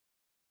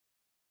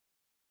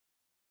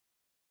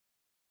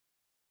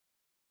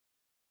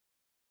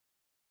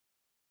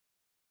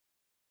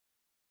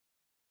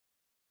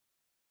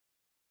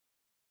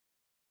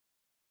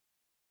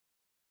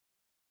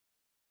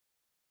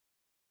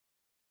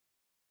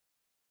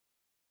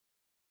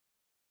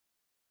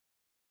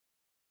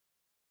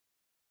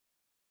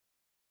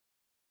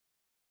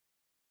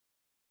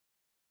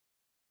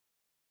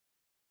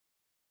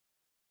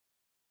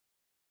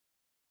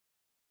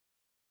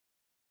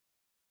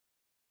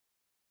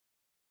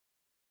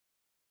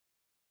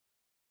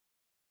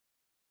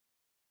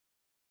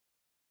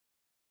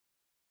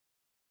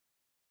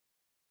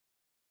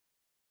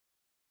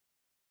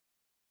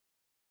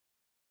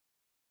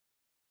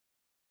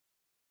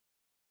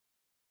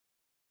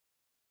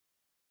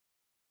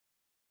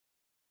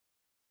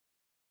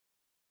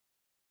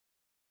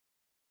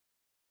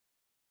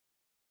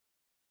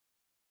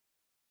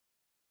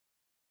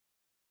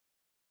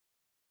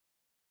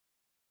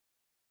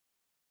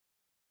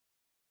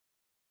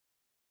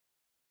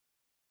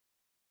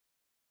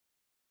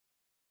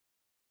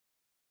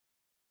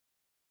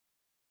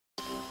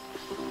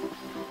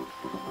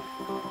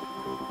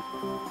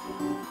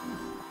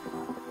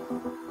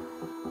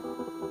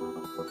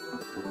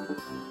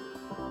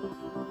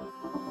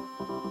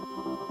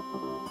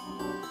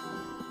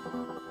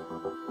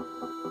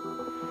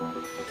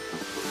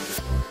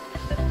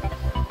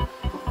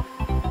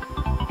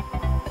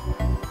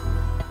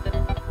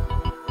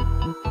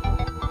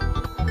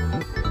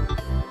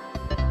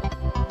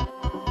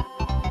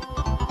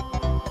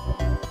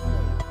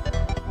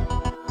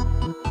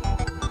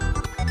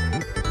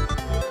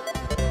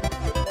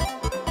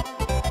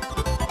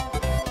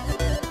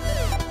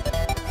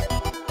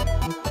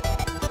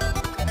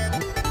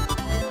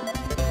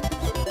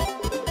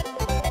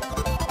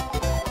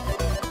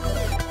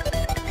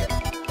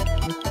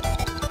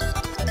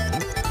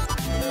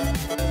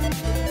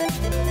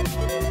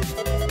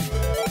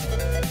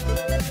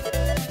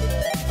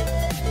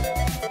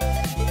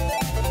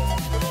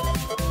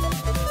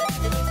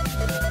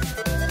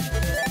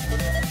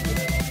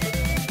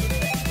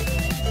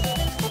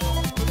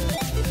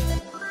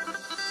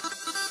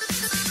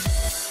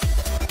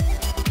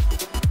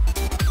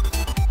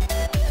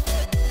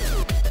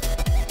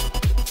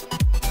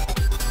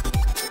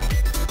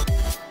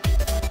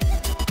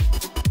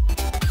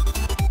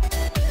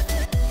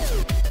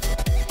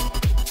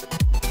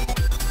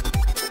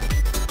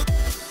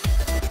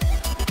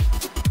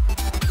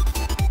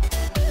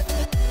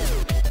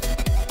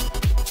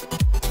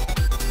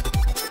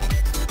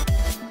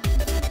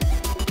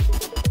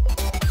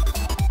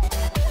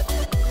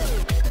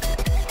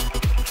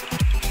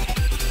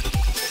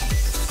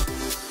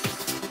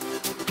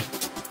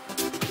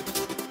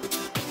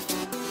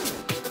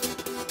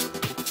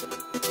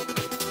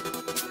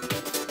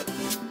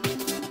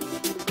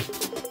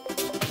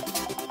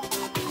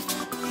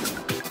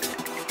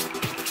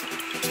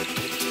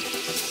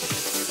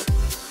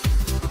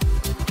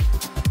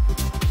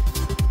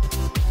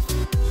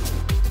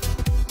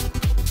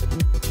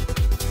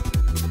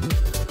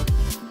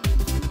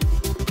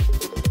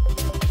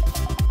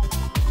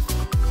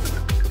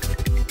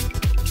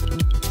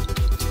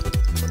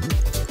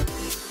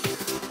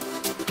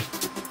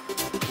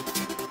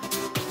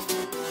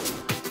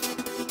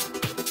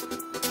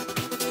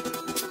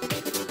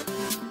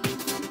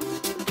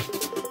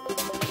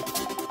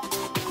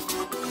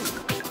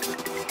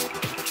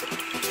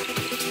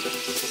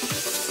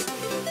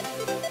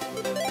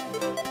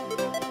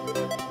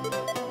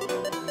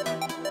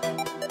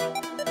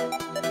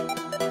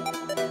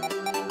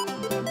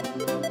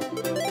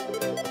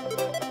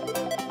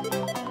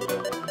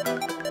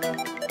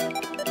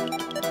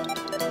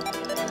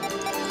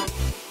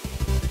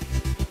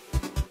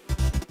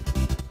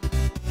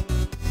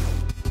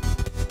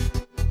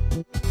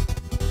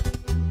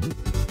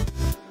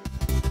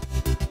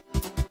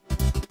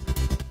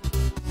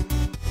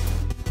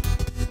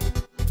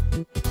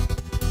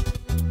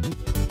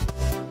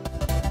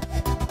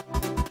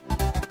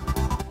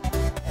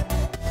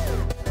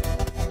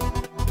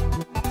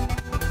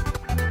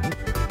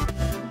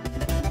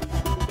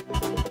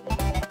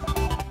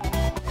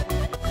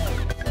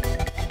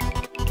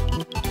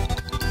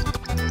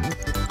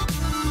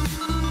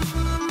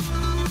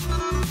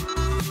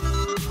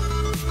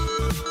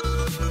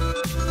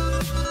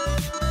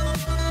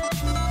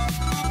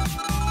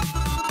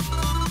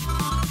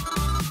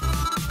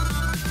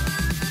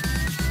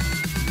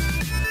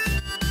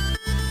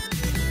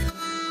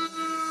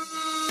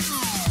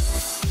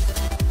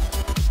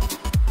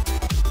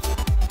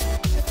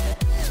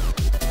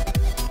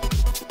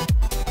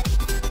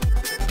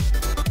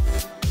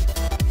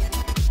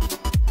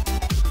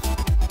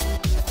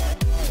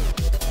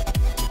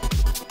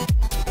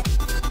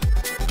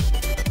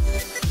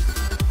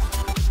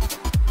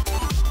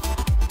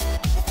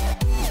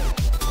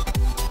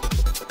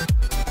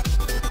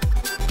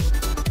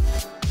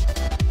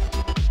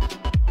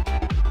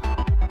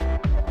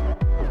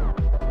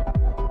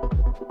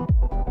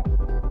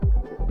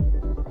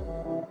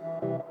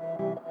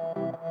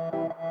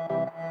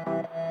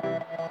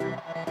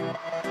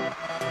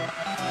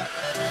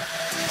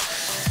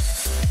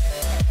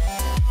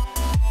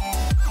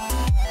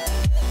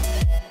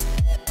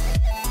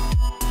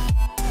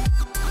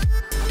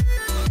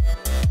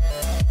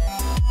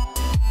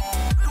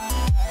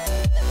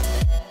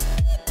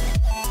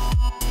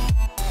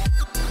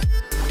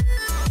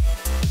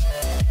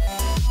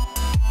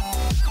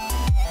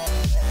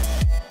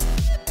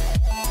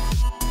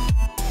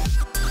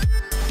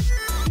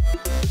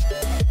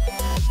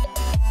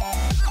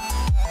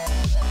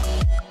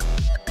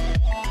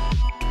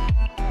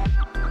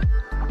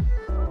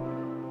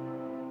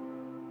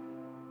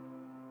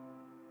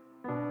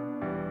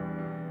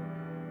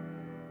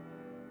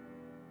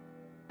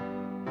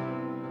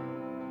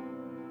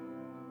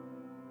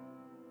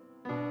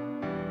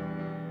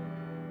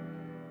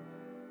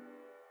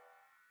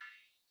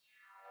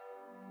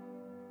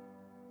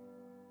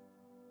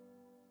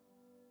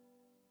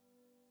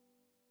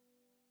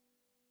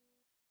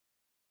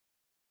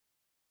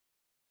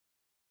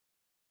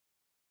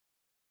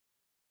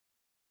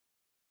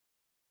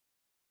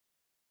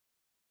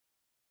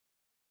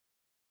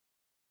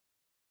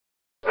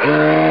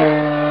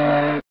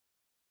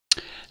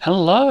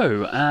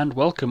Hello and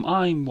welcome,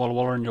 I'm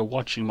Walla and you're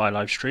watching my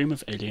live stream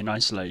of Alien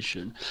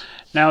Isolation.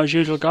 Now as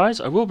usual guys,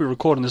 I will be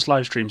recording this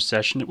live stream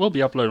session. It will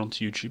be uploaded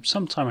onto YouTube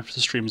sometime after the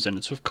stream is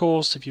ended, so of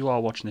course if you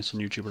are watching this on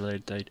YouTube at a later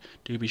date,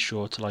 do be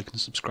sure to like and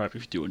subscribe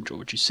if you do enjoy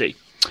what you see.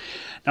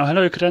 Now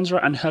hello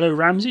Cadenzra and hello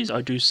Ramses,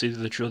 I do see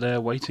that you're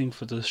there waiting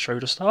for the show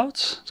to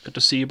start. It's good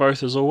to see you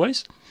both as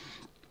always.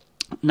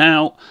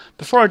 Now,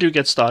 before I do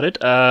get started,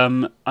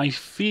 I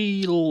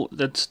feel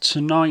that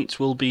tonight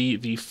will be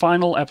the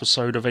final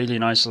episode of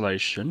Alien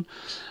Isolation.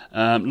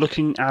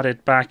 Looking at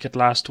it back at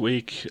last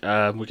week,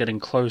 we're getting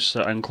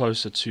closer and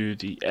closer to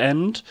the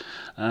end.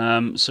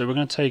 So we're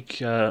going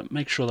to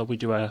make sure that we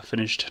do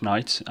finish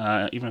tonight,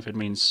 even if it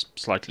means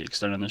slightly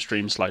extending the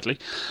stream slightly.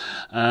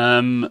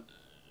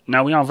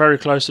 Now we are very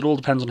close. It all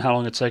depends on how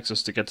long it takes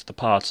us to get to the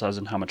parts, as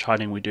in how much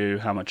hiding we do,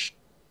 how much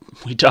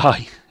we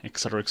die,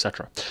 etc,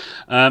 etc.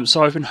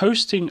 So I've been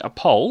hosting a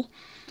poll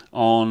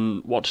on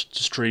what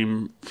to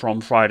stream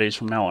from Fridays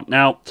from now on.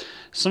 Now,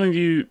 some of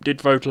you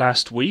did vote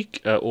last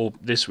week, or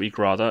this week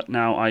rather.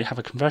 Now, I have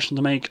a confession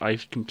to make. I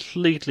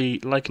completely,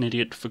 like an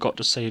idiot, forgot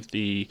to save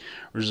the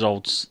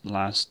results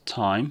last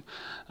time.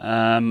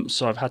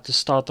 So I've had to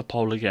start the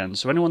poll again.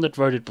 So anyone that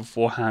voted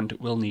beforehand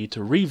will need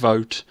to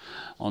re-vote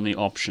on the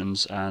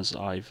options, as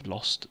I've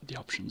lost the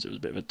options. It was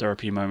a bit of a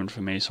therapy moment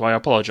for me, so I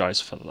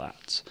apologise for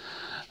that.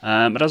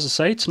 But as I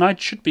say,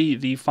 tonight should be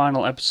the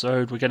final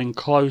episode. We're getting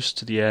close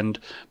to the end.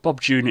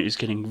 Bob Jr. is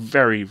getting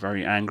very,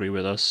 very angry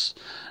with us.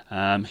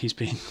 He's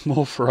being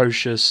more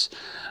ferocious,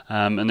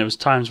 and there was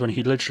times when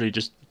he literally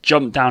just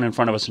jumped down in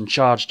front of us and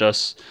charged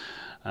us.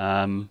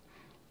 Other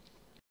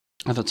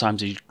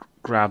times he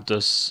grabbed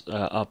us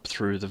up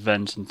through the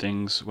vent and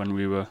things when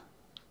we were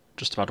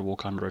just about to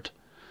walk under it.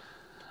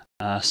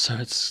 So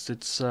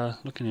it's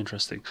looking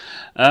interesting.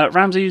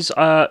 Ramses,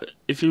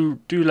 if you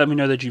do let me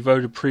know that you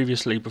voted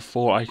previously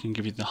before I can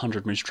give you the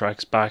 100 moose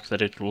tracks back,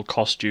 that it will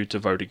cost you to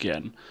vote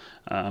again.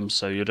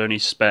 So you'd only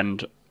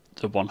spend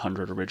the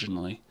 100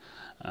 originally.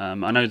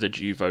 I know that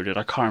you voted.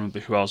 I can't remember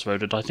who else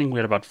voted. I think we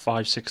had about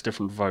 5-6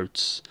 different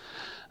votes.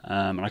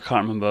 And I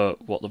can't remember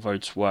what the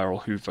votes were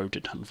or who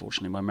voted,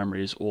 unfortunately. My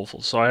memory is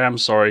awful. So I am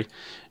sorry.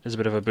 There's a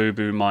bit of a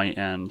boo-boo my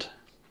end.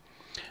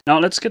 Now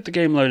let's get the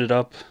game loaded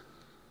up.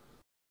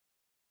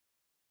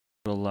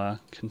 We'll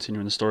continue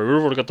in the story.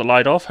 We've already got the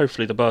light off.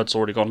 Hopefully the bird's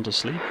already gone to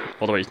sleep.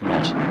 Although he's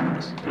not.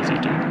 He's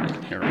eating. I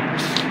can hear him.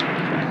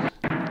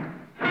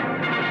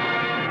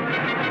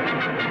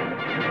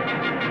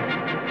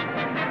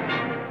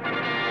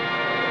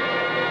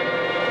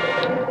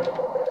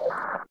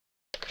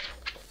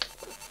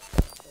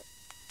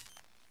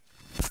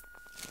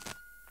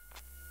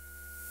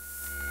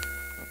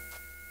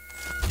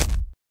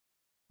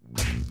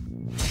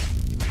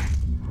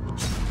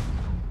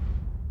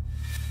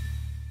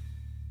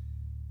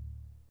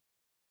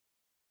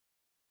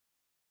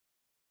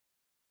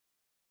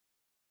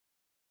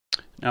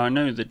 Now I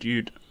know that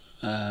you'd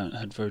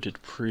had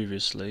voted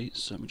previously,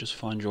 so let me just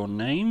find your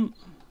name.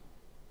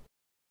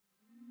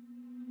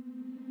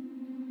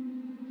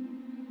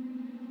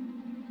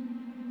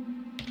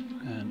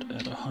 And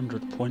add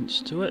 100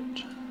 points to it.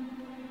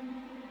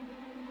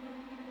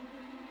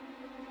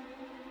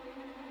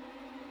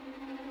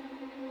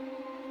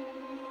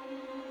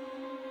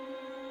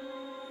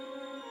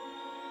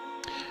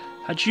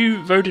 Had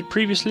you voted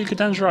previously,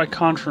 Cadenza? I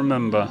can't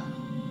remember.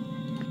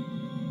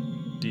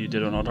 You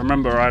did or not. I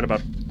remember I had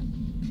about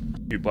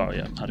well,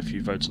 yeah, had a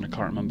few votes and I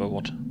can't remember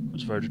what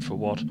was voted for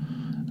what.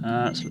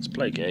 So let's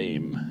play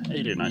game,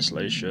 Alien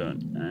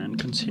Isolation, and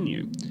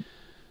continue.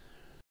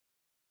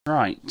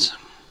 Right.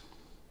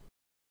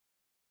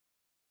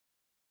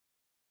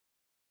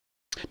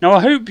 Now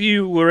I hope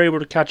you were able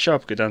to catch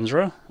up,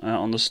 Cadenza,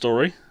 on the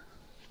story.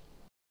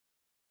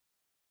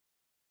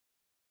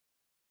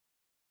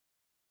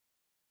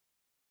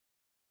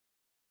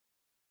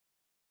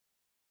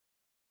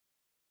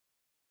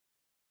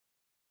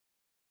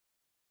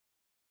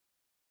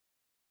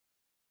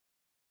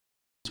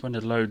 When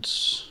it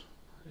loads,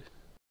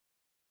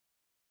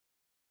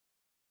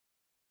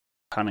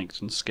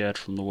 panicked and scared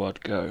from the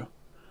word go.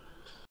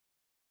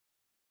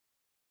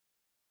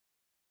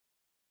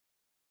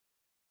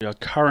 We are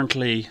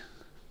currently...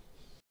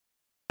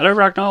 Hello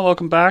Ragnar,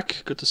 welcome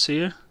back, good to see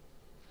you.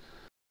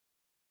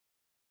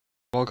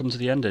 Welcome to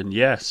the ending,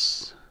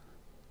 yes.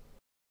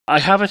 I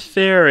have a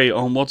theory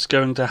on what's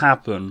going to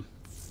happen.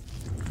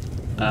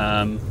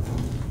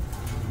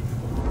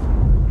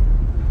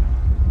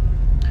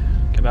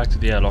 Get back to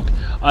the airlock.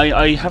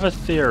 I have a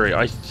theory.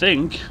 I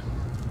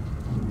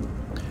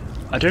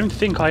don't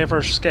think I ever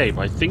escape.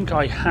 I think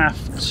I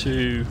have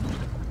to...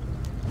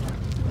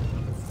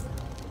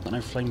 No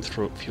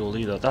flamethrower fuel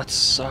either. That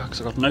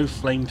sucks. I got no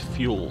flame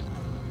fuel.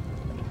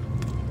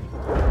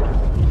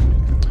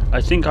 I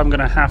think I'm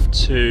gonna have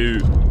to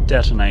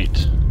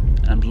detonate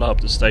and blow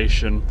up the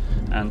station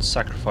and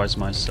sacrifice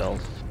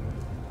myself.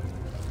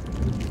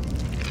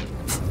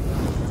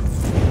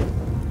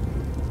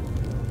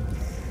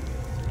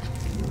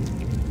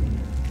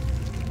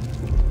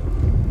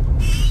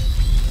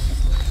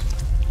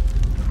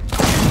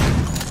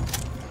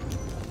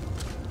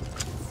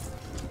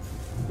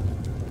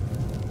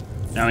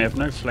 Now we have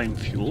no flame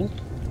fuel.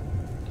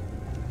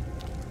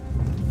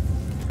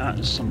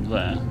 There's some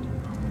there.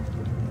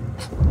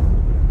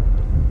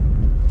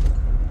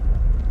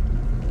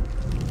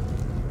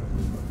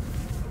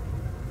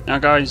 Now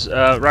guys,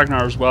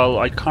 Ragnar as well,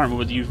 I can't remember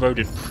whether you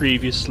voted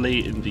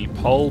previously in the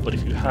poll, but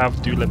if you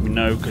have, do let me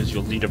know, because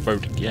you'll need a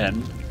vote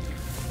again.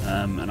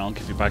 And I'll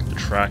give you back the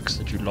tracks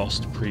that you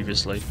lost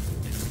previously.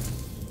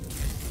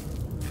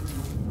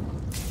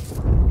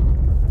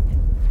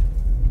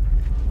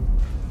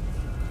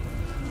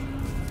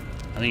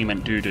 I think you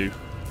meant doo-doo,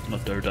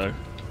 not dodo.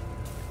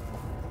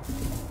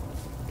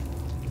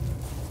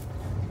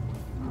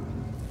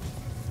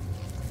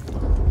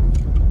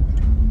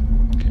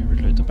 Okay,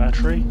 reload the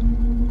battery.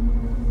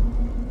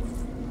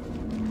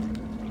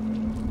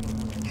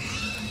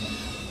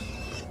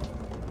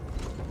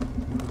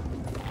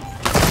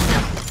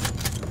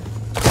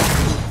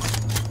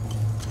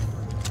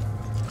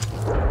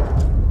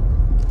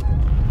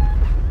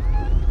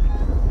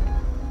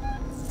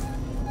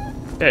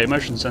 Okay,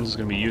 motion sensor is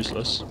going to be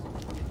useless.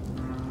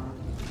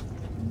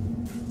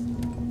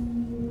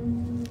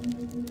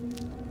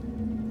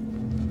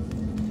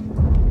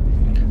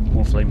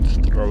 More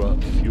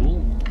flamethrower fuel.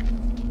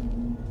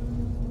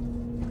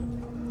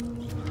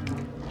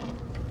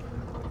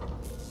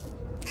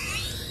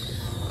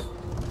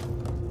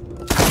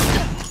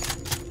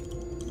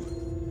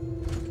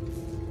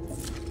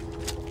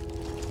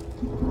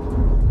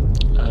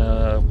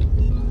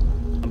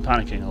 I'm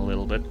panicking a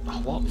little bit.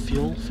 What?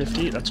 Fuel?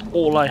 50? That's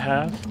all I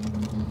have?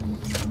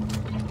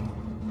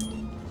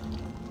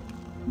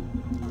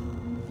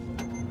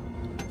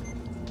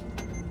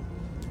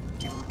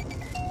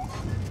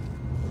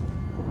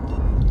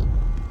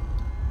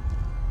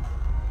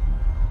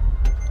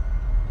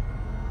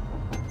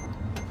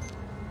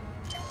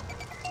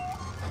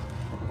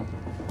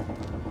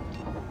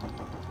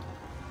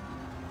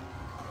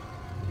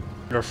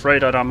 You're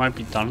afraid that I might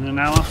be done in an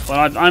hour?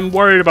 Well, I'm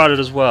worried about it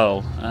as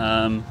well.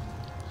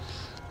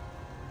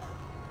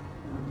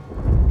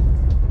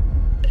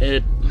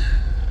 It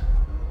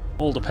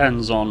all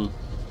depends on,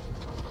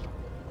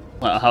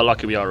 well, how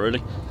lucky we are,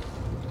 really.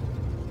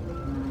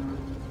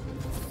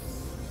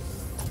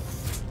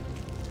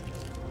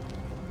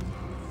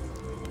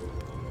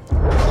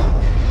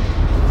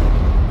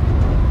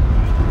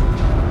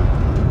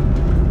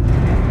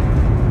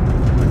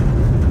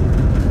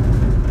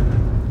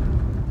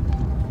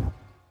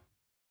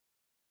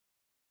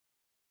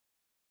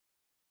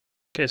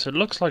 Okay, so it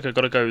looks like I've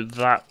got to go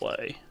that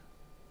way.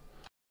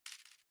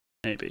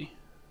 Maybe.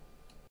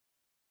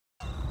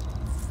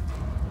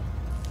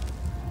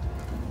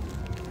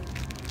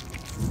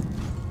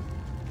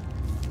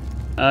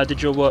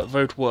 Did your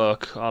vote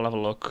work? I'll have a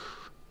look.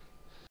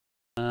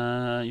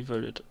 You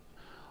voted.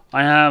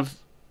 I have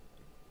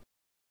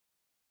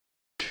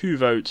 2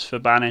 votes for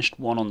Banished,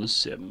 1 on The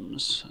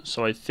Sims.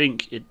 So I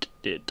think it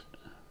did.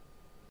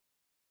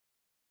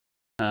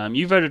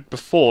 You voted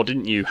before,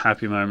 didn't you,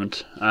 Happy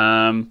Moment?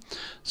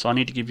 So I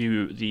need to give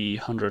you the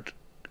 100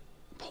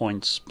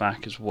 points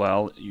back as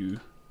well.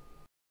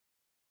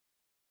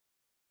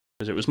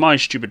 Because it was my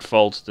stupid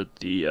fault that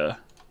the...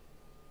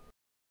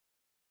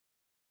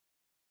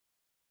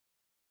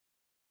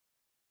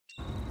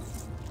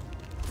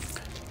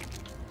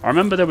 I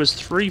remember there was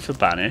 3 for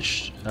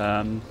Banished,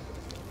 and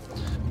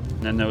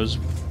then there was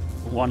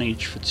 1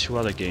 each for 2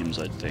 other games,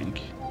 I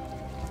think.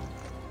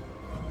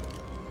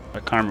 I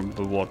can't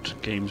remember what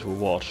games were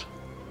what.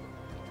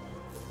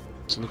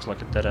 This looks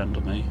like a dead end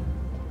to me.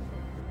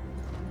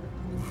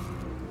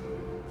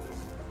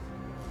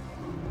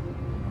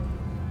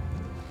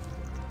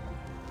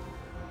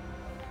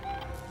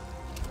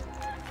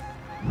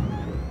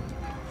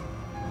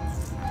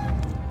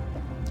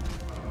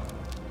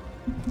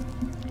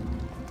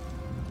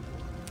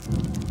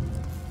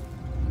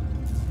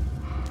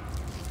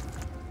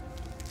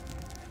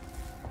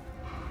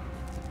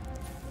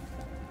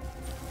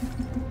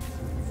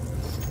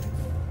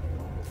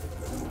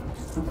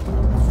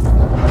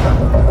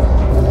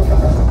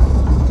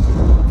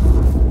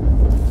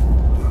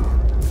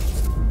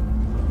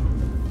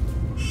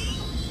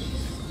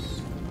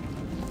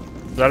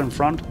 Is that in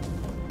front?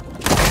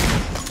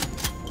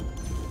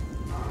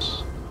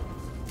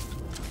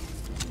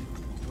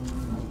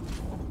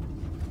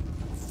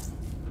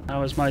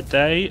 How was my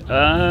day?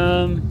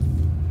 A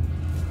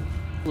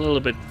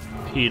little bit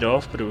peed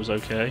off, but it was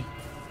okay.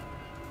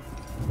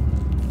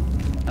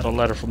 Had a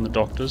letter from the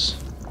doctors.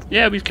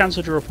 Yeah, we've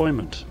cancelled your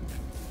appointment.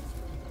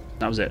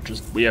 That was it,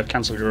 just, we have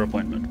cancelled your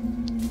appointment.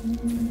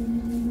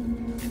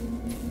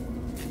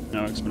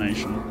 No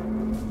explanation.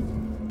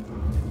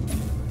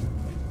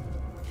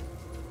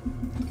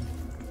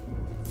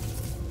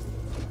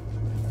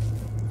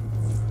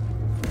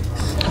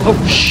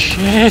 Oh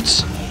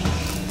shit!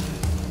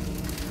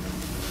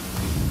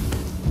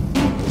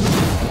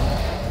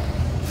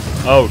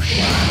 Oh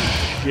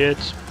shit.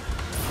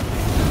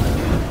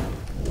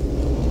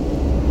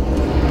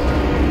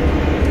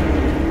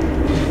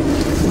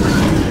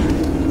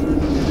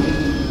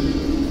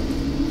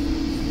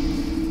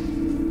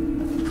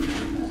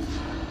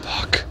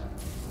 Fuck.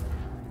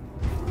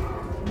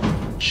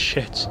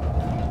 Shit.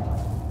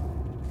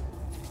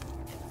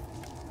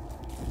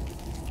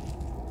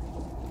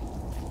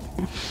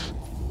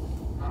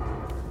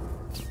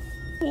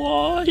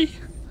 Why?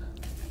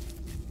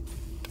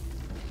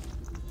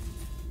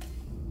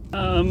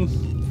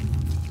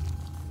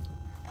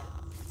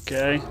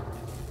 Okay.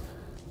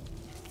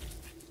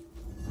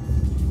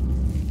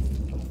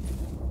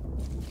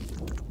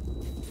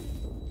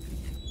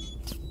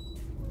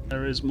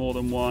 There is more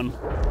than one.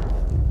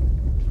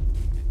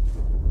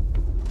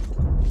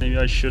 Maybe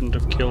I shouldn't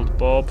have killed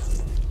Bob.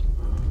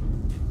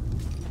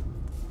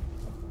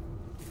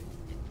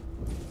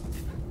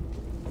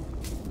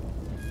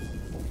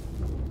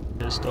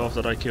 Pissed off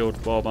that I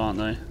killed Bob, aren't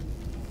they?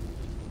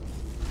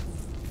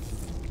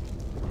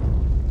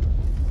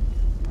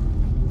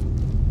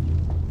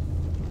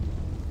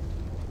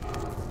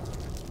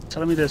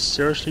 Telling me they're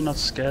seriously not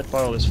scared by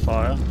all this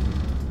fire?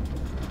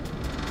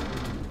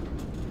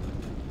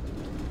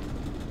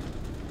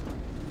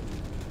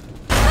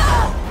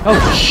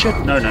 Oh shit!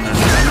 No, no, no, no,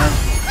 no.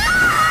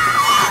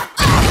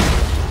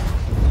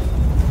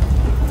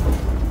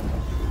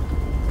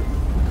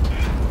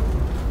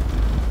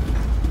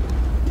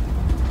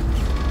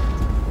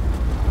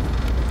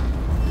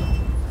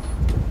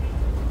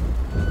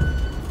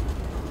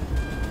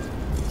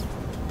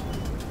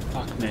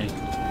 Fuck me.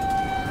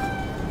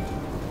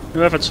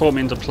 Whoever taught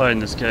me into playing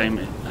this game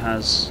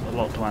has a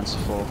lot to answer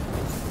for.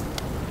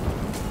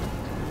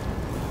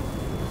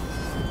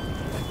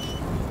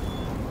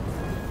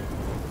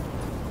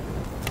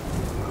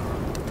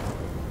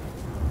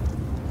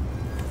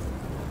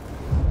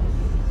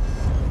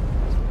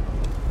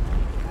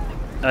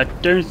 I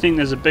don't think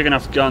there's a big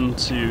enough gun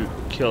to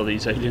kill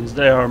these aliens.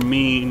 They are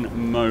mean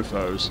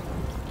mofos.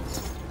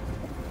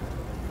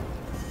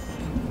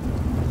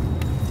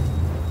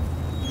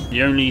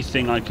 The only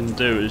thing I can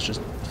do is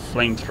just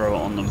flamethrower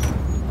on them.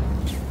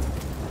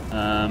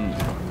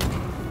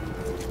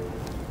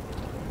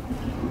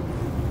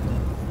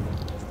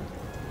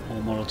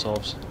 Or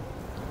Molotovs.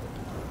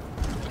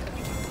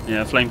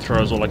 Yeah,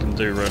 flamethrower is all I can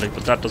do really,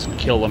 but that doesn't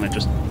kill them, it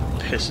just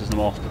pisses them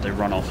off, but they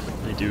run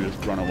off. They do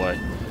run away.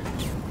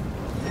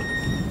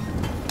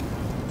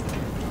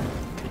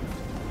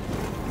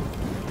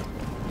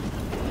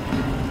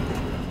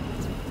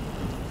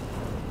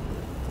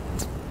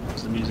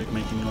 Is the music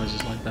making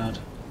noises like that?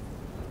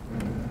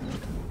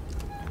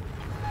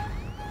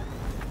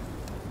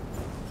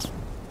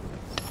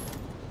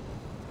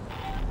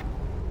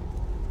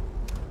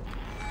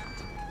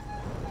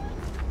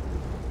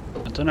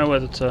 I don't know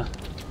whether to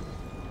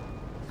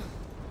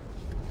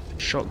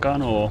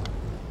shotgun or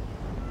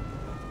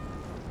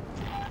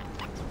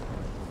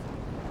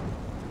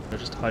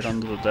just hide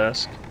under the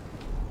desk.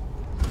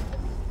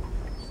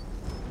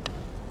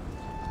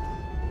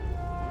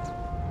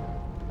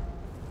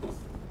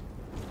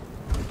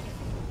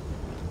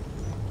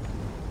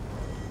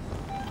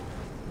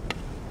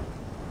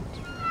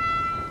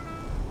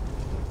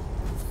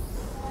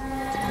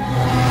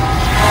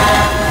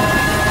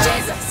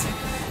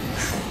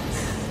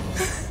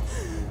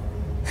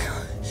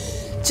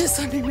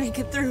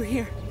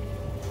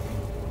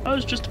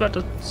 about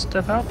to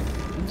step out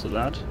into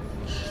that.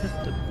 Shit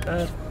the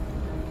bed.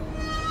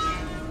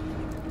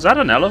 Is that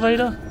an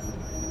elevator?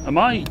 Am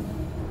I...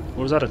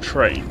 or is that a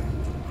train?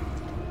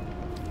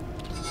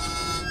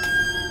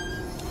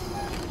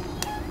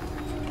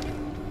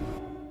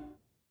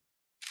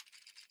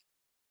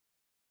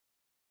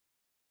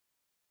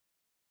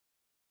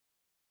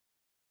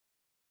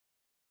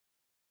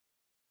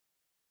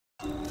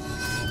 I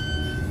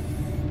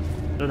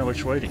don't know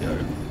which way to go.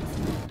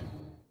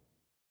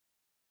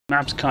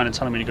 Map's kind of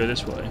telling me to go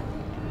this way.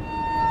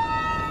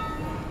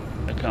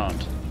 I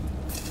can't.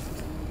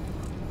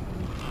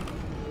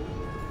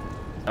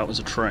 That was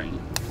a train.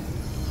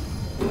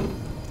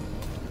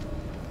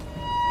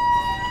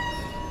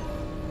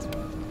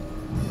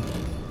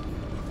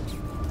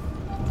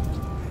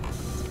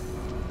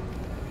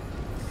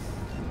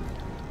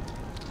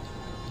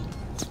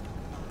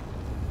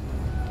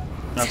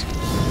 I'm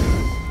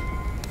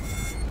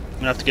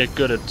gonna have to get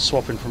good at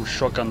swapping from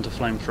shotgun to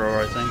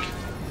flamethrower, I think.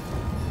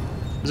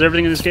 Does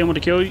everything in this game want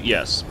to kill you?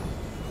 Yes.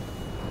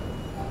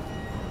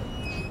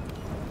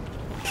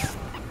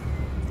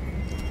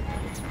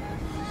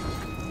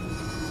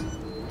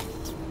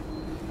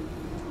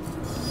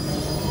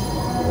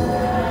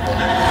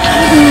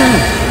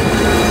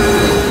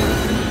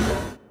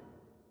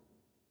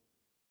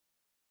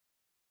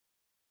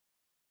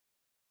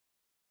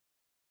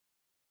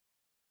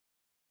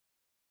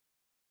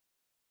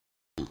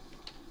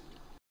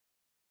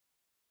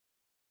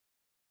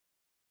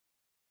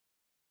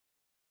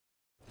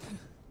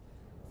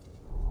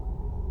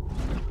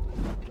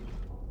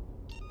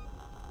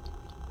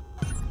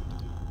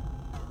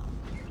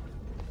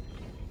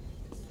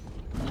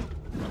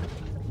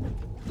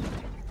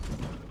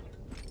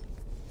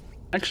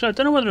 Actually, I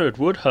don't know whether it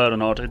would hurt or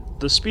not.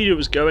 The speed it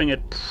was going, it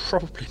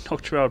probably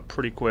knocked you out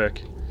pretty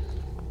quick.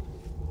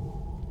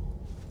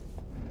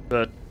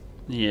 But,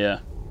 yeah.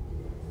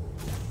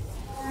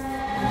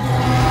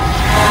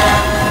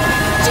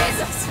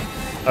 Jesus!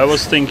 I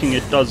was thinking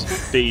it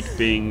does beat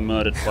being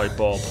murdered by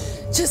Bob.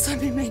 Just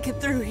let me make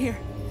it through here.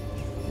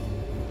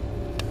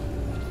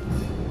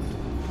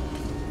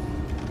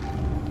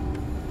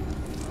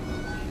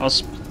 I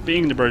was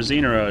being the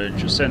Brozina earlier,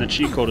 just saying that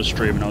she caught a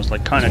stream, and I was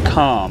like kind of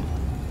calm.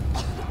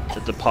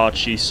 At the part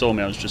she saw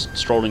me, I was just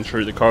strolling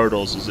through the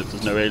corridors as if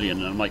there's no alien,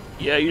 and I'm like,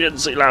 yeah, you didn't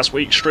see last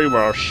week's stream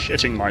where I was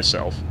shitting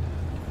myself.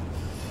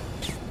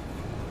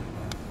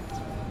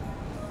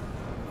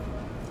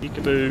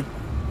 Peekaboo.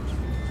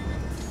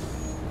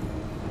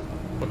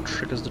 What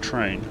triggers the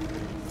train?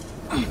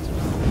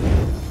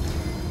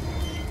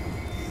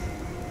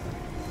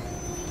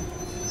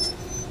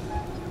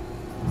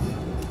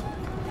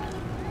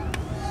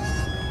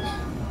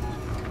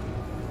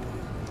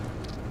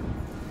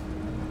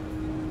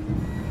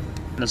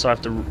 So I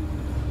have to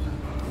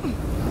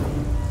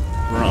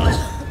run.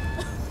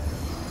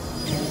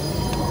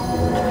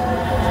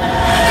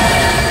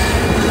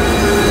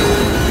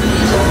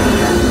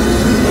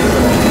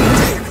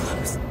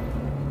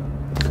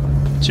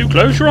 Too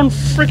close? You're on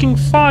freaking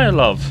fire,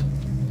 love.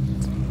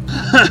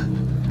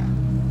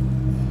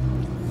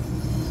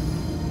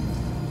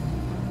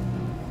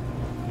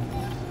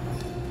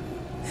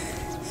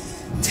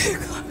 Too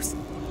close.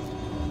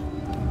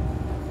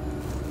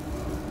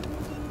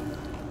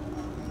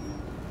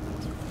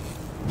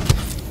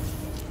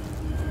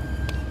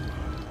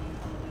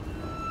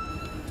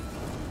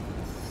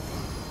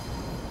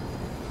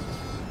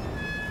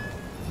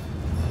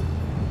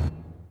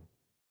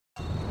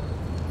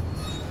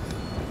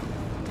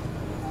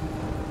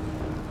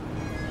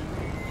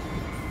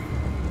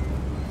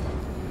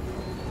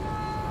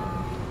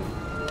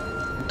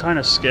 Kind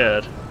of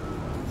scared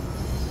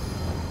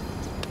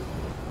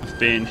of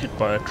being hit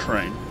by a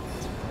train.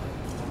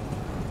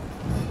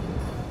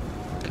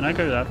 Can I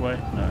go that way?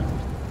 No.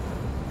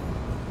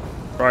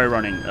 Try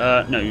running.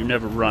 No, you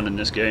never run in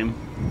this game.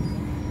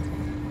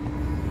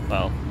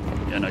 Well,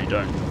 yeah, no, you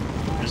don't.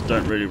 You just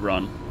don't really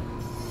run.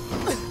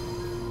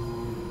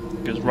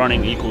 Because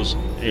running equals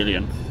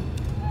alien.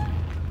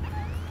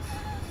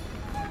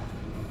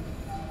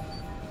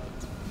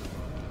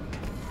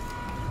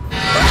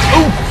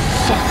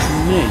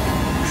 Me.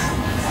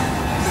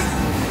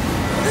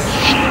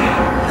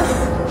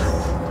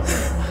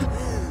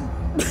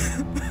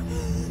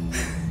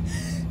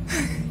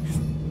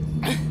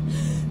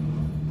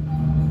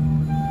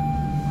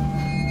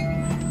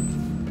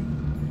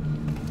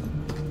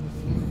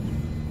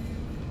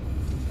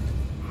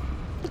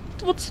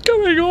 What's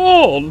going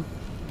on?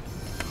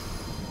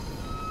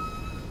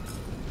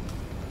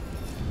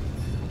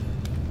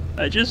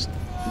 I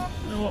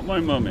want my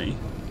mummy.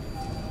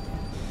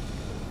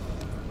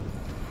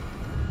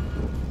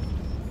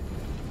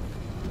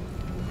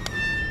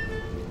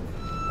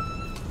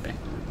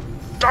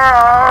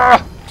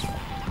 Ah!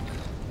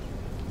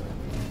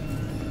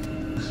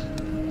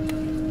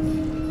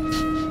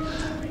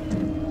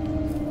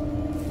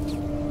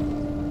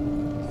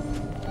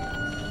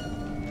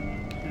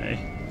 Okay.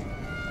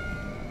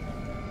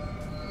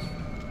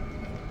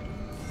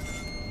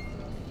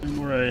 No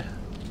more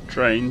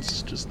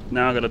trains. Just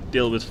now I gotta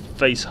deal with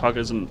face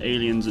huggers and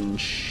aliens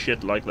and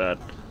shit like that.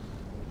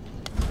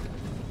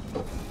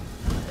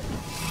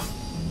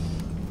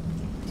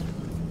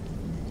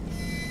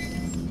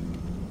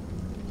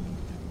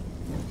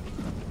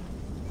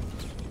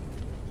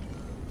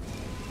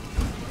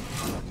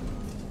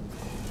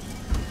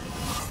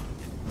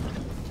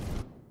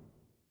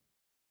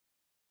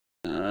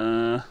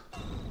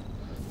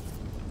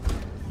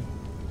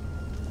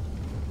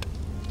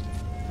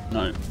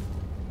 No.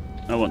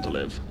 I want to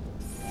live.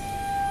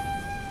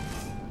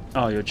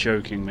 Oh, you're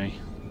joking me.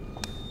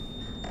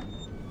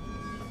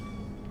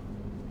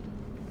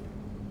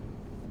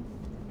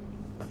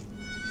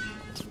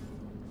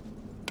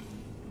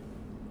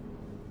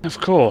 Of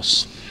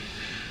course.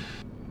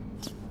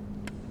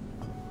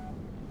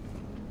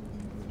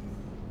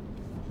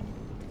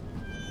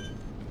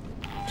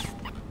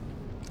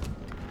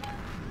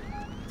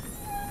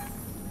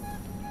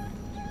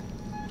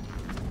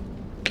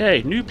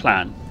 Okay, new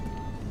plan.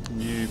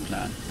 New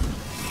plan.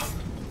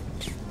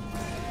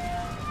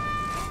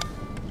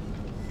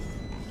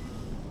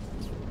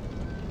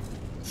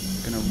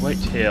 Gonna wait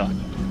here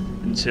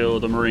until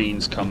the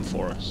Marines come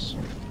for us.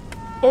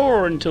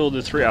 Or until the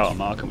 3-hour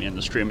mark and we end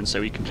the stream and say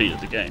we completed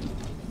the game.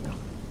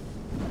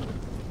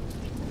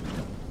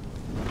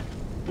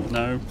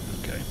 No?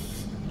 Okay.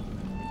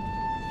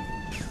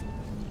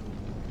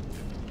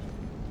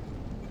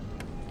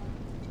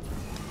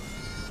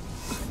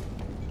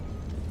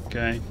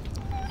 Okay.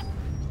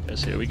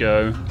 Yes, here we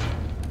go.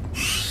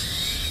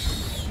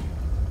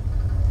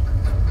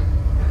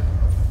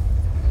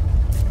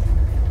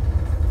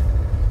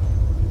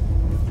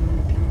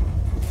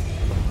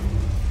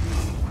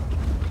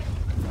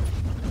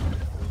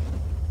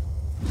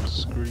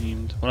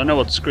 Screamed. Well, I know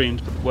what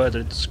screamed, but where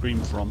did it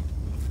scream from?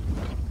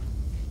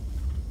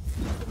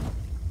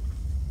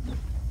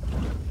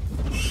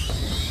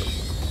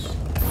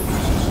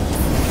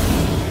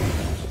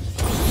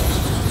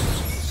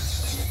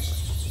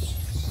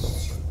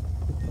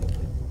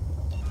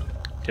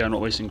 Okay, I'm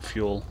not wasting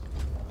fuel.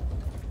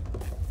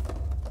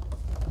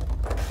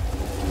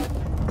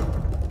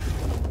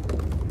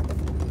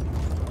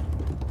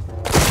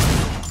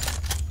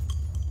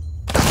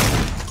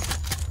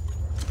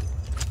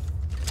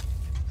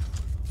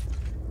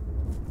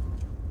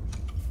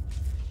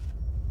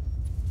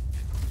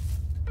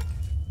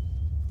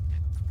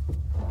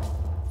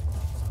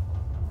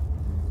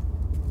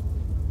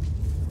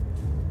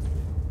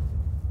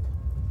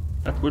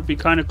 That would be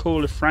kind of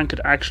cool if Frank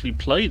could actually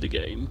play the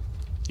game.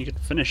 He could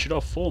finish it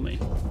off for me.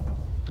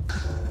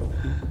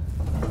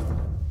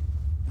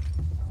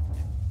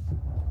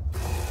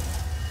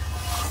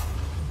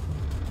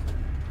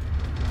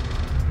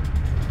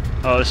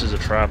 Oh, this is a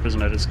trap,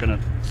 isn't it? It's gonna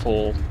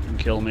fall and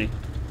kill me.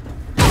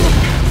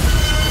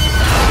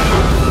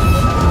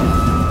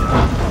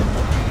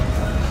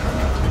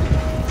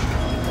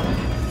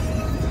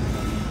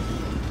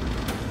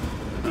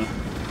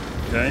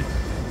 Okay.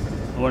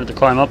 I wanted to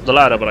climb up the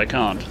ladder, but I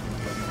can't.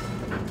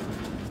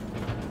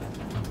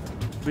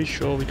 Are we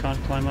sure we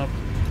can't climb up?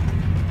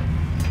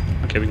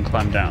 Okay, we can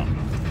climb down.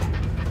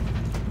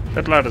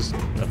 That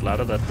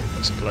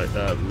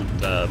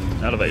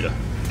elevator.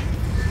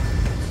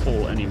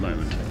 Fall any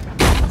moment.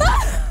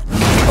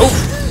 Oh!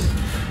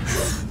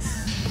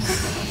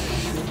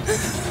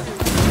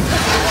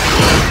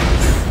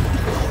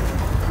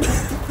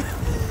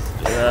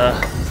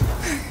 Yeah.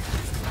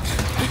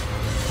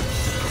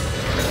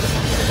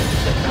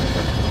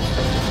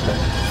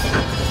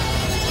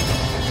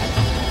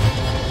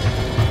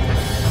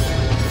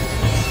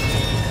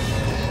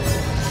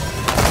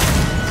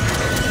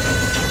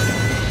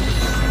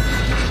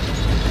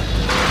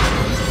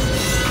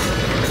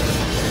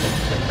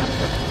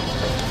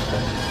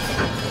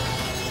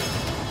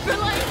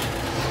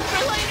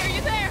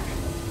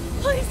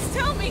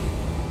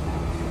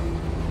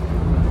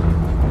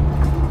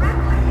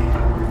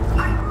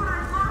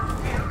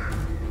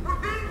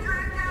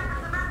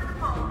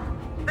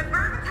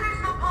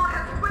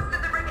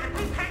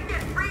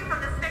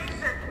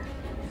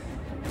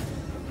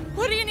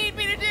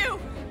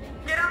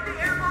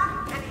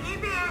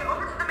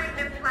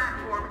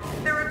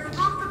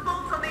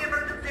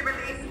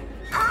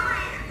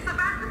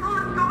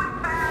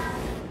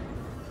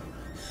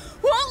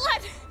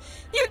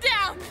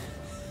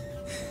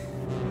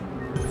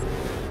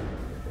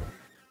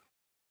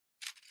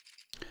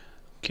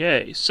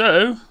 Okay,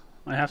 so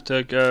I have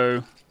to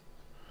go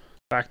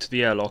back to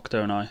the airlock,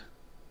 don't I?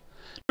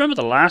 Remember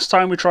the last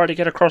time we tried to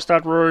get across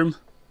that room?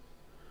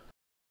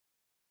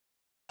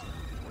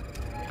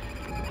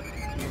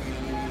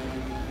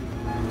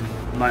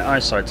 My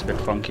eyesight's a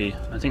bit funky.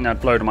 I think that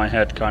blow to my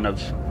head kind of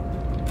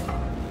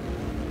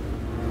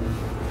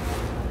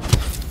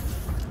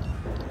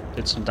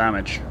did some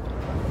damage.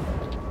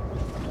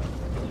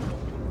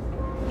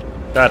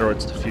 That or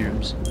it's the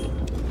fumes.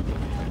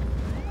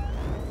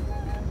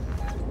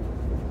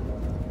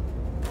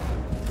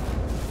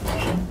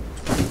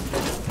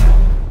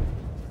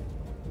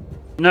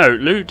 No,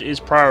 loot is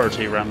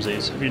priority,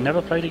 Ramses. Have you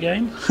never played a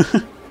game?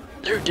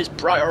 Loot is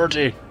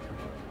priority!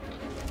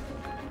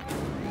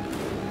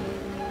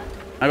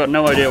 I got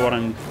no idea what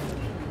I'm...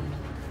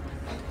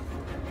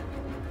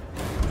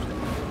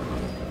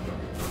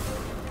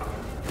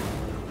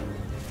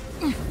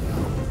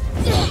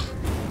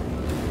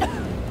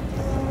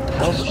 The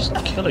hell's just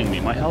killing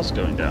me? My health's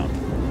going down.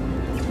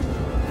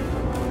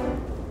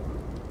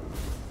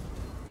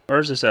 Where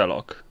is this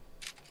airlock?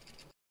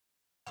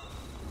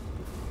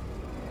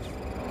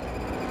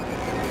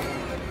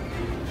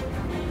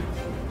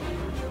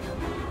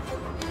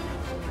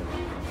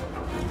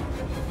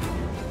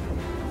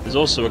 There's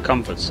also a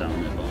comfort sound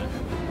nearby.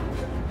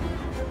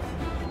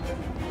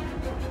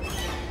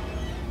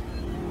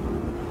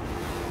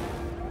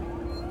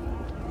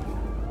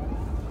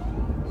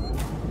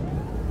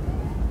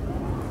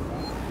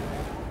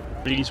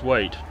 Please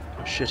wait.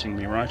 You're shitting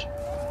me, right?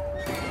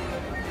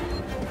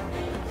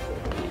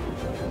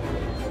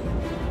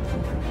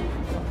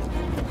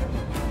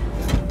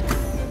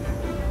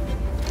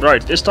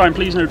 Right, this time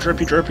please no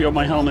drippy drippy on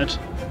my helmet.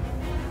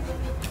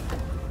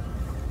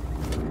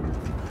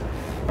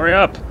 Hurry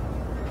up!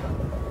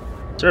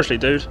 Seriously,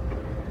 dude.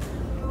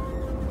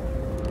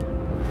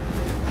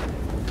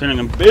 Feeling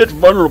a bit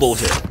vulnerable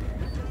here.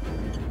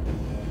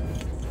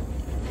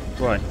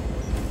 Why?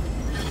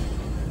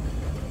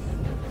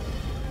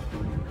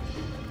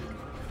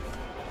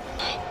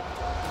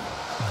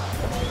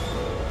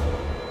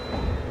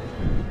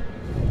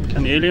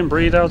 Can the alien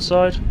breathe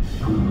outside?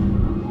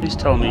 Please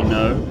tell me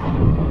no.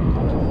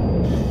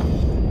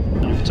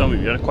 You've told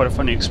me you had quite a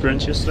funny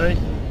experience yesterday.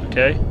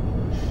 Okay.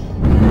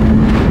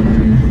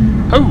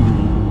 Oh!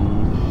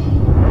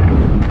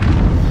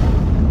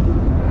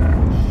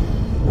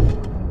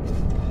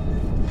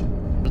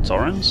 The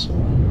torrents?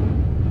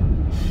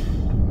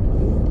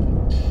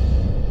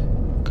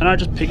 Can I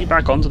just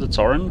piggyback onto the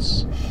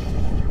torrents?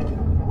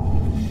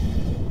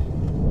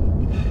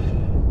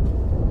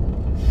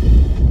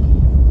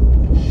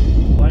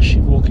 Why is she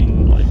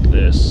walking like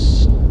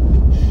this?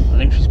 I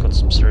think she's got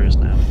some serious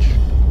damage.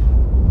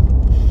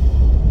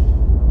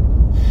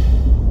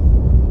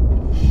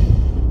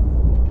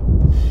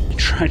 You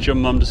tried your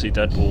mum to see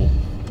Deadpool.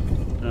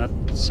 That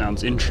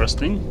sounds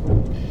interesting.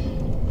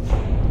 I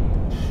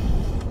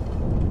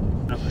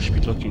don't know if I should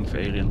be looking for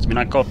aliens. I mean,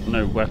 I got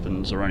no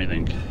weapons or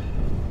anything.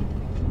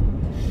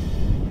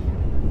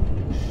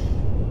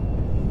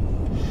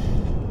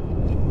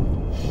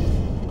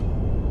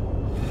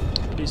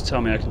 Please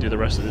tell me I can do the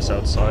rest of this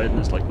outside and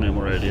there's like no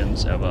more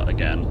aliens ever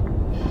again.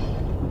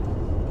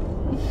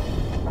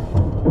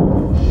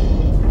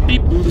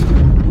 Beep!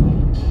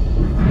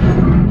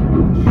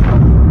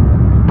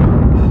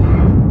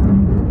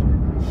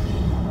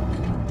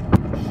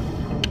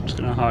 I'm just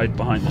gonna hide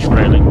behind this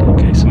railing in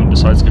case someone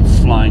decides to go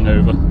flying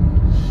over.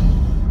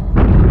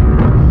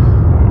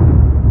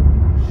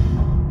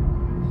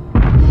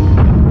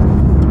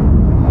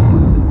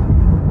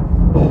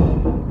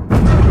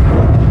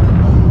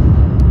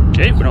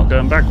 We're not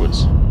going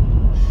backwards.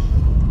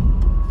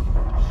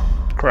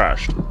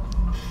 Crashed.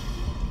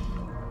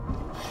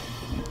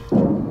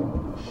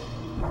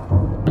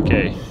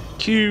 Okay.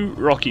 Cue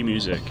Rocky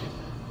music.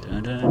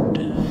 Dun, dun,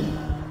 dun.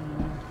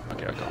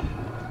 Okay, I can't.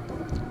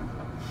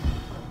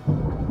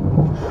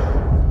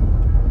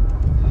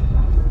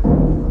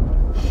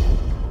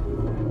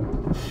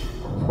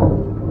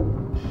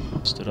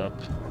 Stood up.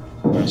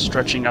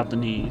 Stretching out the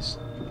knees.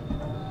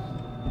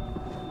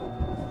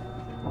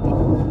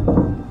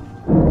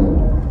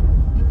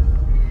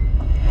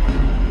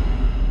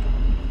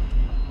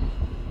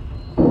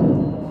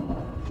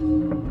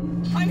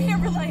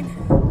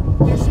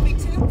 There should be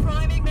 2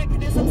 priming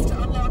mechanisms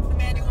to unlock the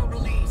manual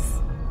release.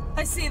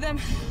 I see them.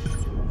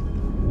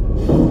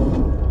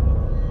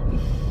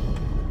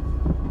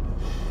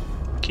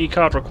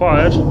 Keycard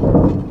required.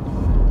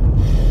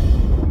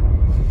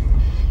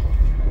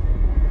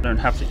 I don't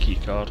have the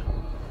keycard.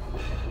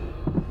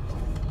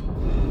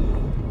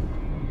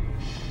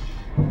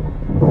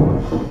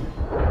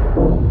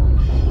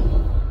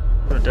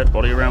 Got a dead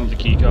body around with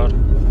the keycard.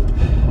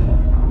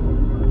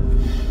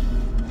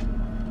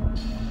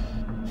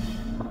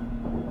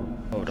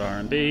 Hold R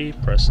and B,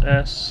 press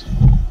S.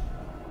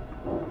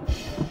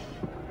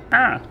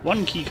 Ah,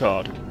 1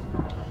 keycard.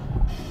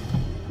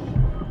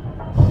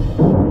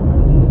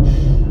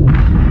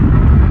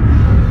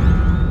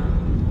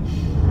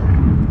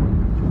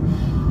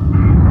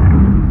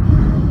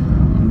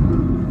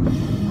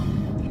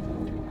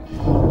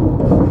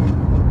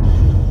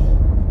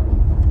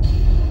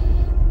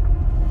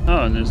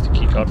 Oh, and there's the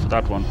keycard for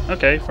that one.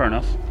 Okay, fair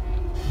enough.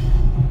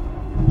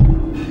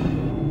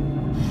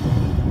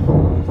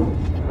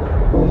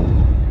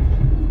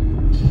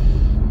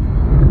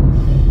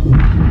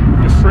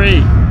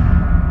 Free!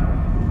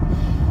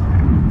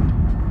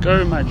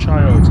 Go, my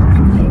child.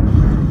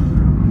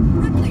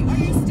 Ripley, are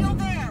you still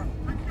there?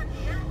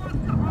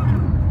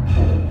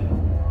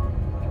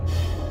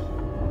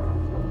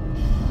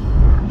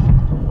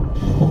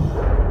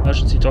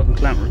 Emergency docking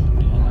clamp.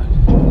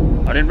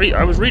 I didn't read.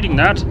 I was reading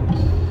that.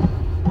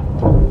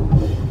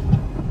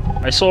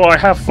 I saw I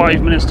have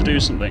 5 minutes to do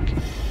something.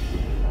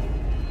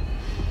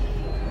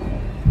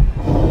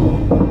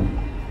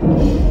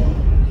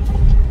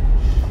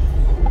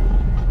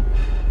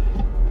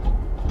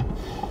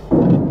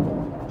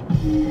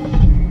 Why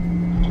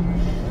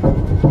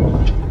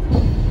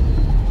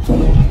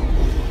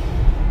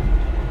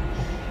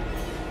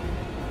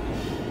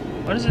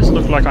does this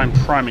look like I'm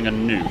priming a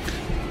nuke?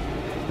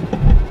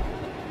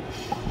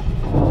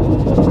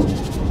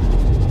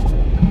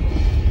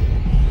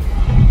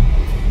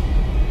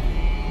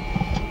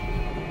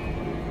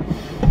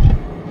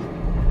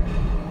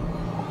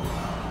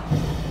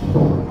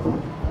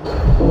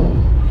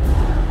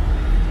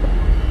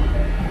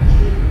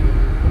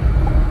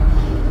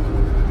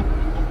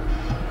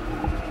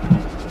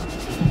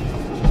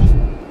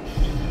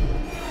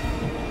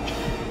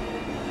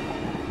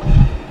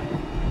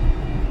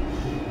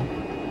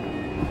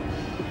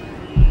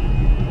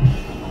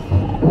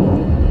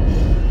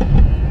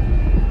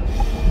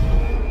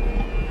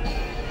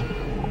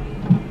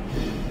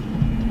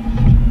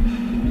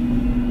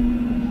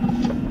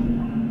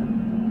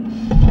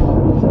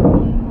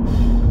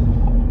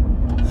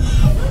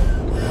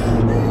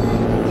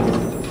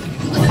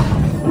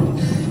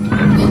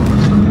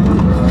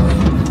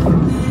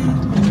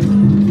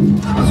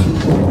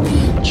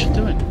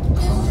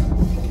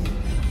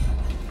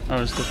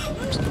 Is the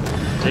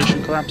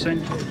station collapsing?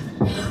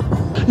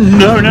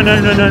 No, no, no,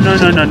 no, no, no,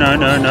 no, no, no,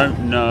 no, no,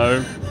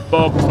 no.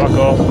 Bob, fuck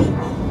off.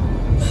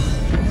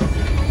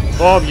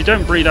 Bob, you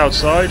don't breathe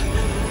outside.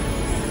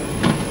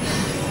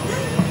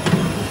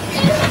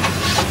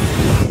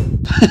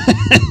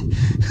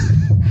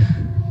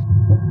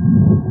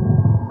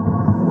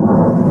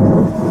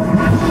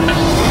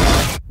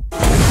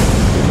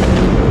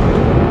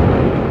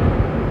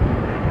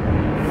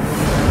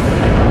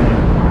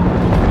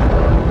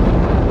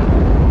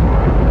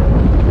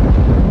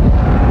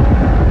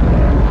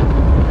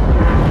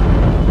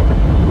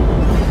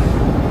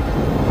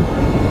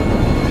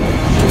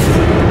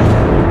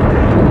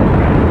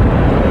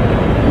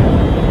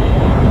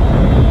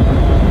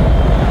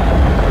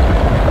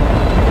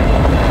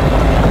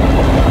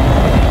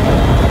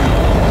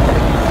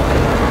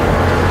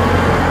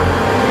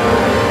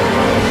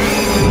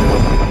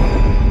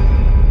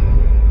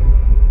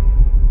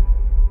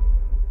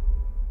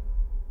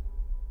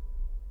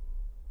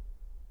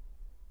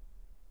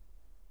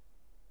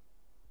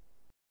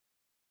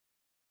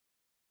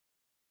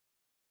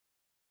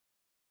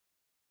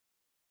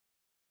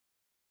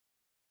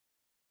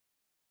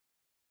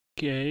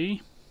 Okay.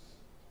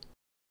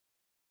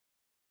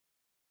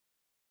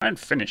 I haven't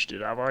finished it,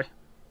 have I?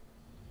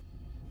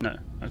 No,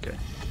 okay.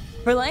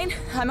 Verlaine,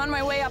 I'm on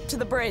my way up to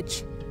the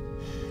bridge.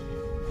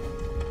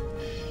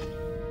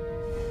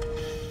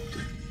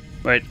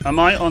 Wait, am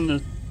I on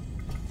the...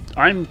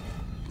 I'm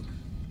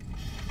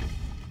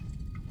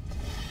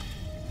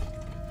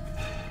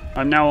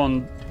now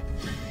on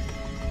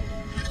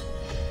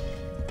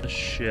the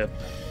ship.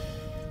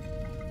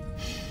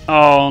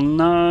 Oh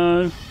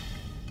no.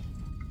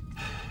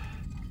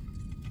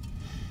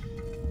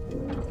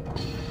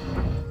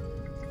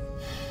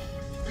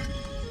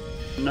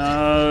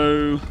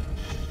 No.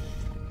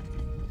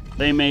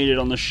 They made it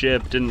on the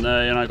ship, didn't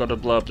they? And I gotta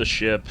blow up the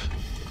ship.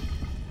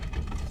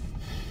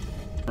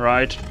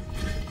 Right?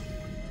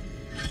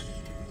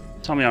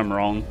 Tell me I'm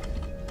wrong.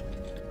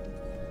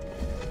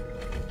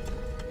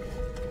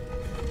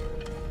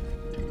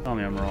 Tell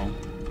me I'm wrong.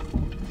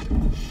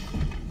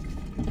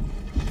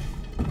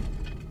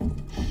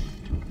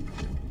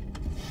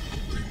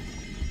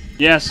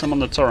 Yes, I'm on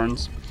the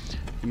Torrens.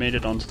 You made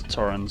it onto the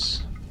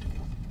Torrens.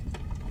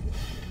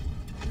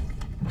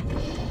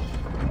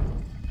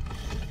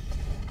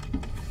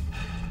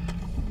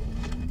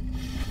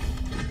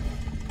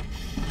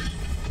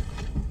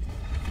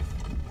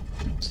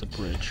 It's the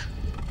bridge.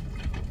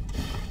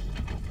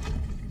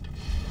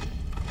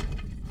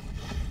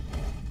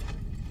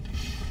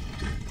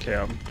 Okay,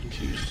 I'm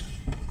confused.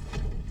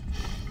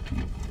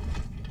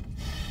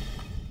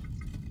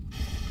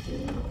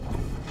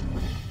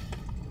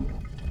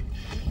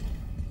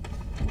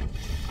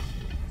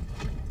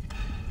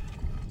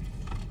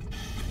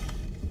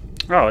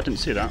 Oh, I didn't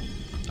see that.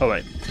 Oh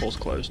wait, door's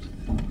closed.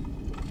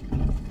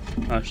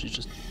 Oh, she's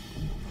just...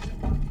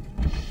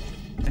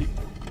 Okay.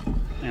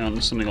 Hang on,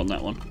 there's something on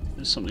that one.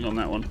 There's something on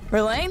that one.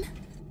 Verlaine?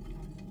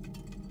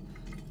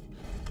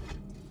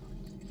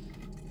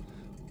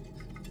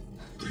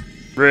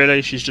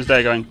 Really? She's just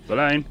there going,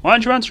 Verlaine, why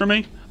aren't you answering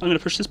me? I'm gonna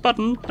push this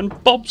button,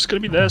 and Bob's gonna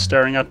be there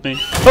staring at me.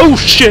 Oh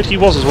shit, he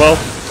was as well.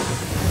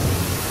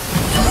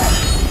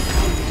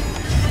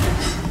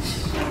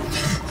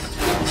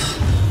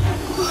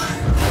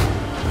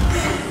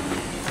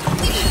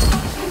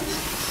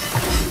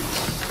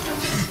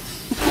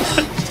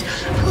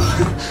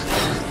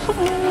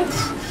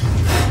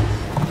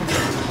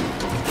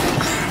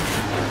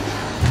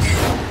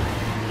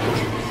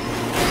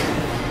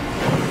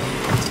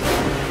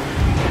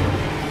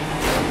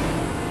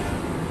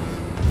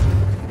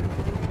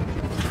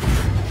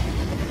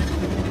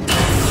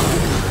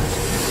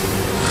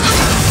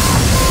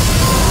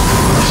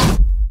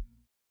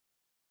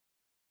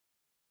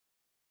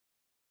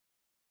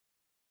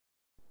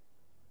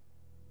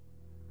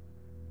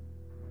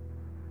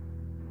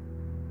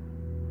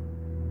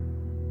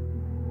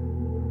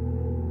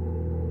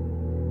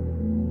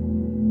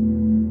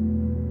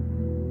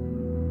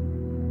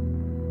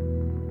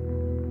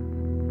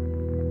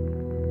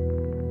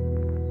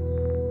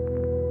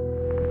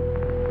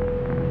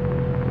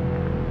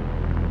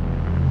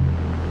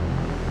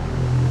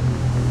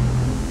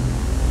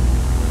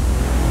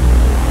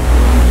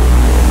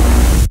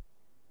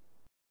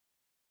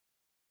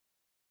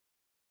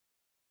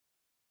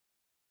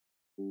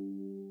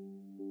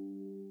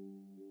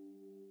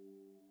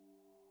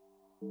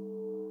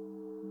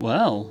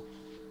 Well.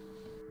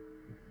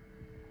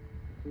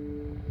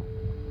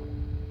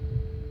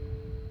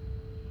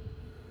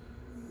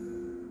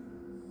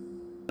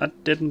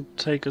 That didn't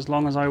take as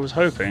long as I was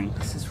hoping.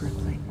 This is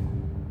Ripley.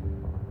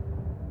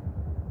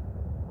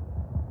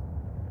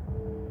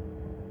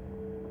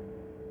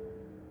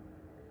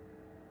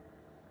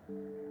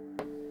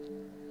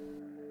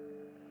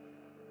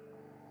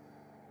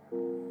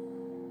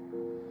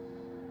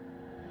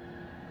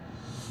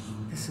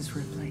 This is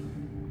Ripley.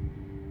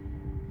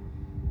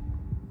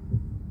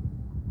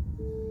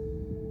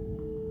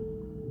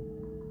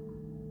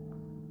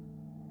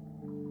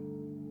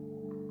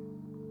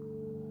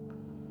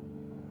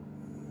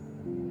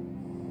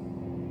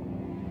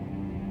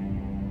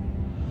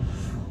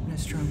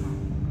 Nostromo.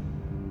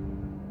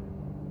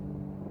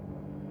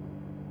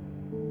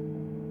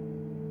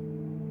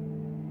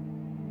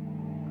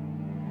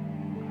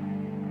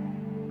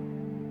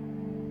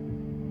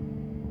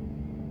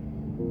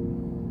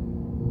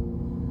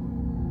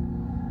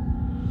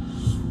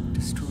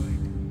 Destroyed.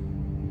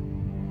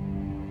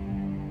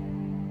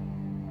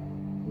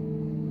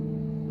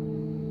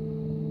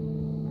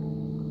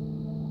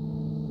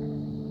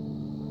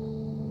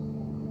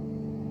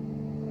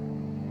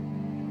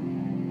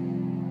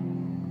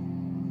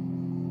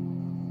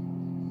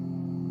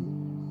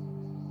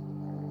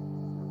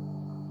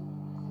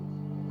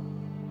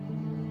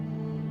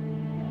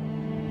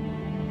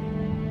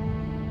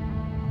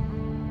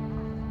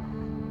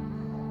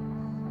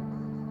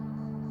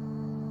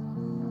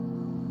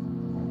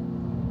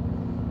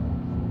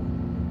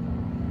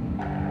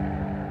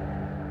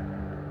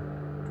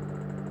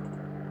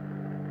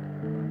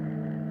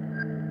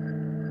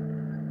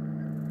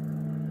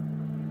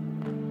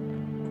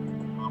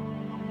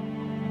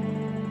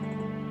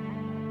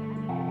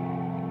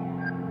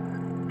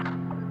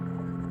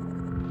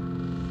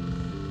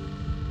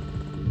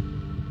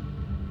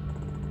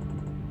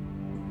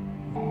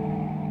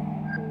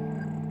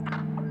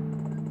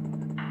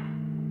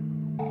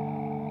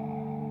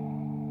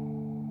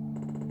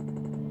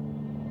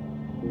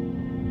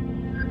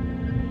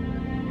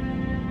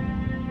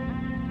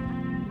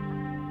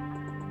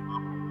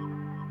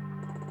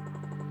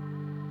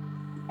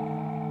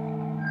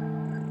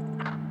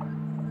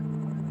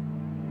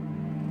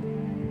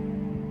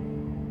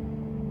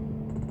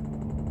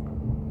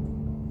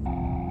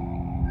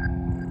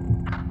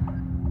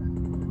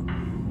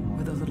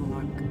 With a little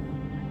luck.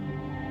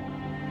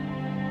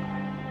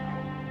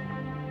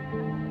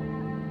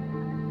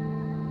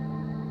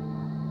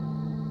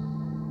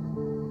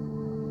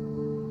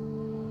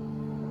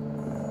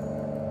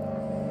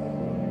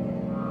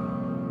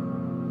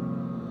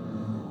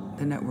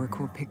 The network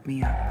will pick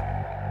me up.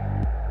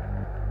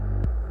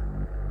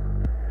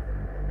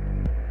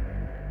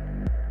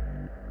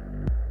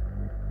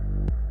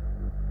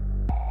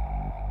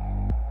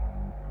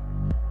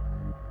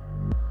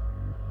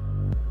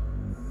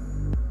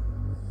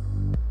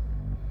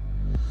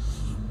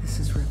 This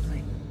is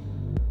Ripley.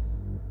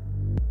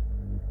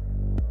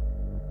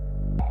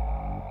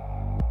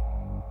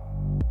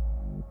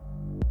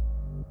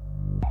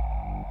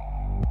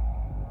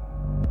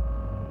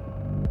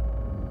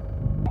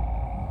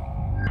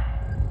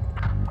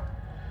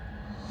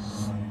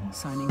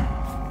 Signing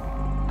off.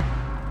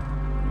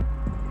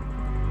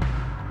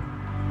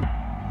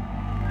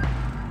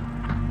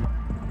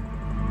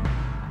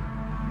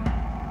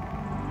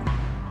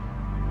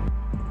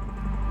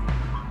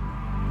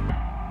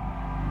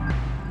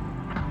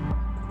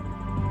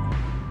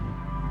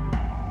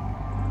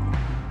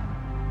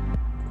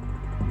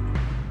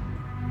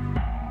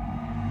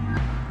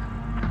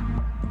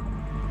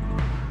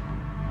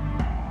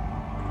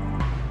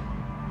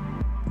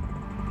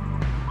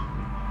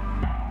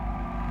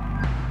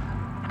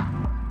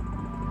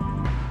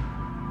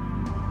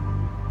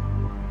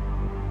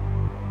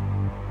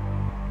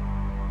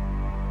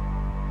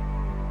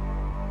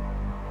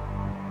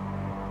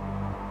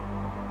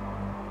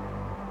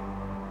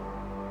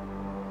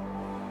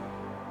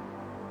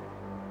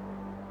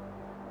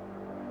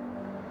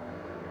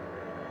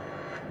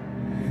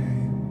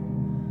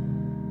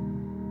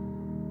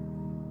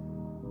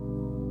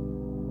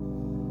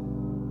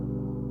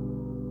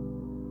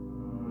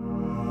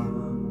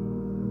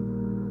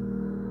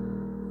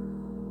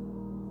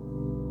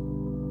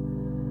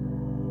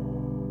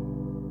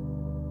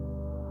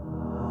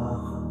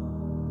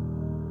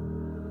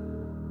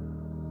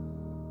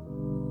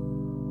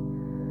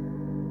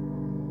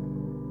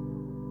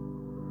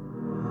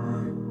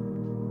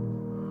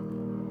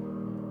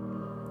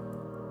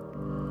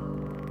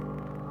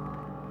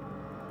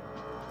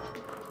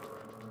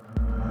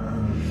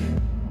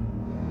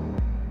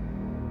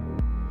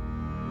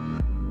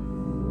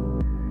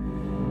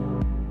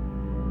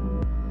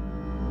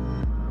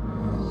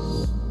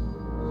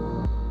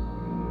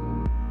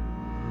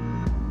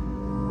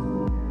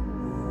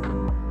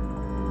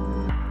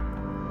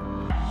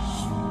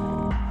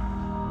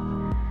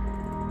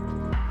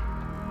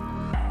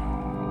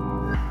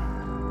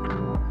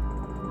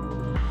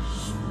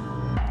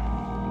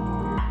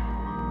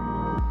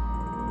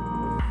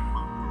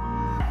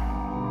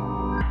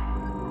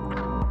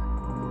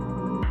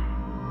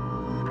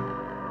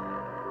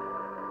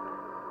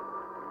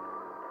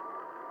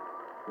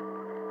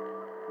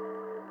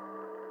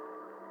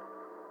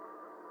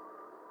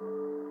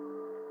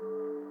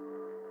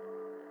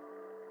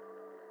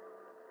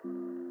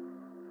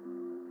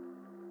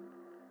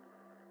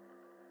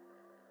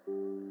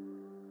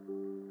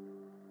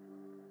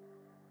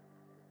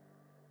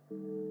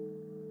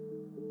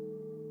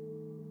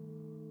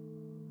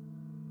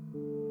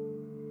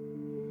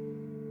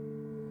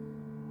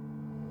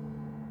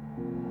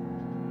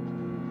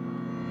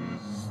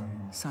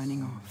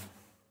 signing off.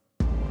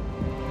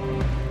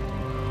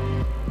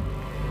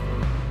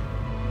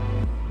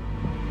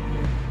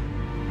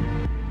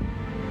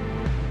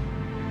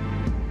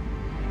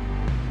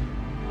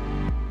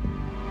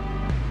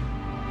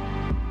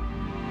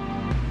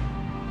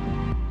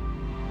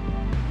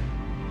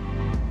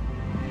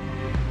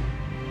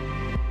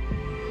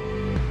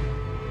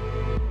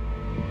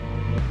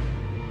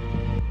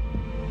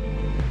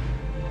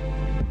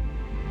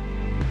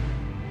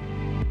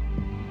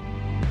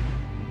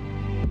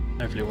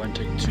 Hopefully it won't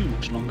take too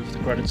much longer for the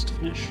credits to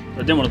finish. I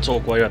didn't want to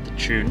talk while you had the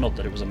tune, not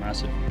that it was a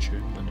massive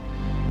tune, but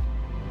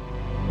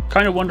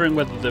kind of wondering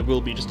whether there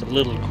will be just a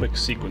little quick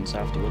sequence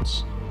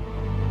afterwards.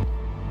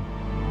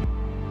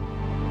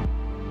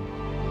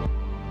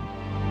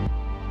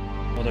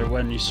 Although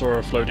when you saw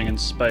her floating in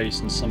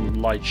space and some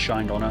light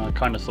shined on her, I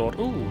kind of thought,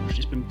 oh,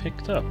 she's been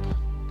picked up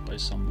by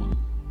someone.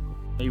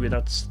 Maybe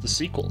that's the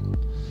sequel.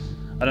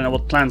 I don't know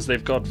what plans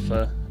they've got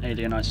for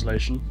Alien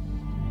Isolation,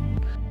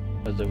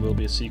 whether there will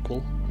be a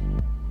sequel.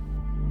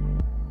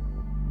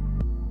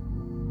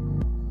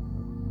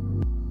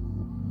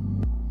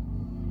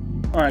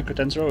 Alright,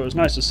 Credenzro, it was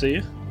nice to see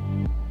you.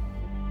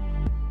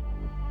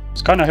 I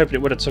was kind of hoping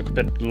it would have took a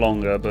bit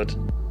longer, but...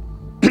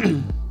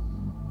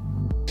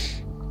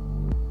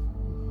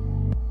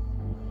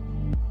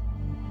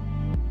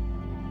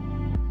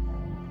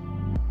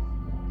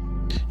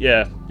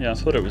 yeah, I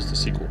thought it was the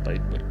sequel bait,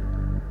 but...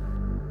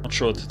 not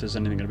sure if there's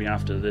anything going to be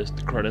after this,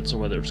 the credits, or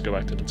whether it's go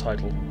back to the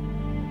title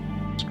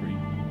screen.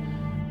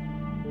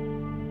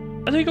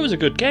 I think it was a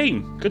good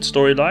game, good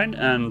storyline,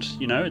 and,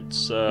 you know,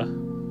 it's,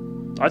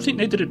 I think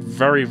they did it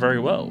very, very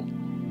well.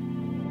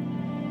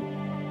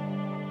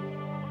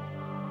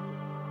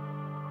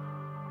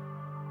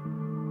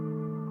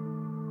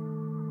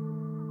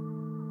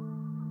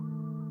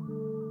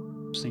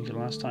 I was thinking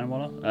last time,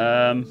 Walla.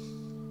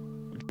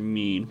 What do you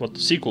mean? What, the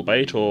sequel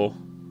bait, or...?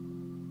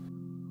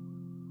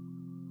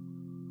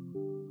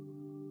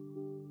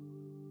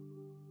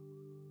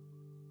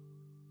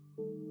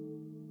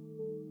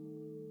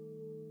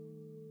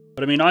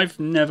 But I mean, I've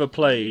never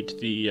played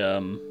the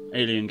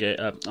Alien game.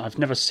 I've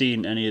never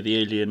seen any of the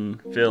Alien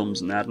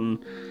films and that,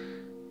 and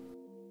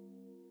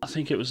I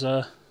think it was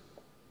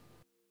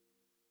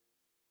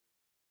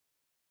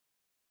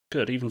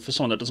good, even for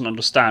someone that doesn't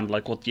understand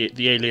like what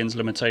the aliens'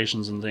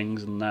 limitations and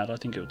things and that. I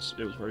think it was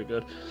very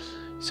good.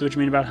 See what you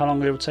mean about how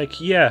long it would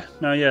take? Yeah,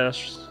 no, yeah,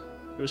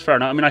 it was fair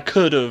enough. I mean, I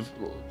could have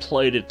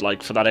played it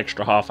like for that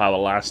extra half hour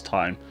last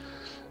time.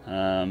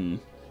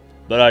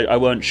 But I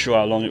weren't sure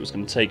how long it was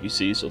going to take, you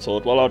see, so I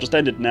thought, well, I'll just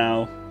end it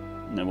now,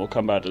 and then we'll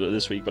come back to it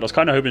this week. But I was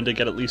kind of hoping to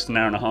get at least an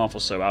hour and a half or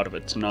so out of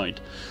it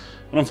tonight.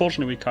 But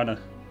unfortunately,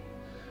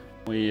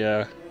 we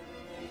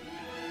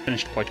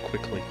finished quite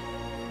quickly.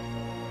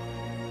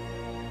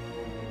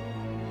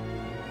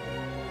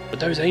 But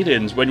those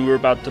aliens, when we were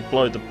about to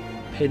blow the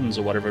pins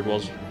or whatever it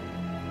was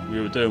we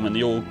were doing, when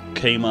they all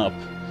came up,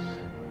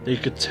 they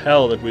could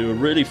tell that we were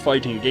really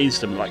fighting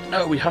against them, like,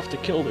 no, we have to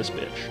kill this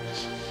bitch.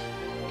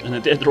 And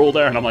they're all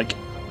there, and I'm like,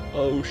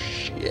 oh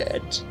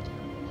shit.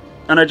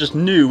 And I just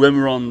knew when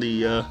we were on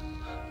the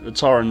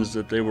Torrens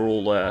that they were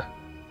all there.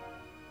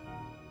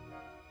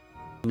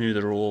 I knew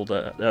they were all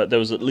there. There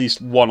was at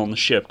least one on the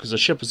ship, because the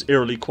ship was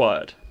eerily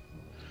quiet.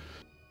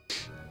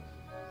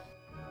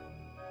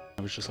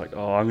 I was just like,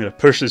 oh, I'm going to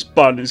push this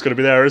button, he's going to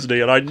be there, isn't he?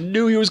 And I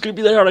knew he was going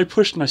to be there, and I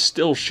pushed, and I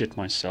still shit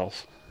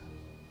myself.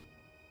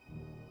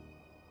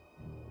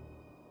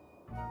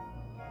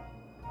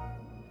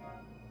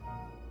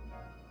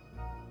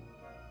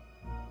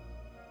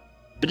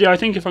 But yeah, I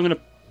think if I'm going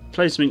to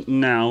play something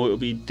now, it'll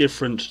be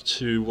different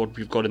to what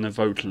we've got in the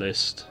vote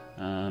list.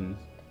 But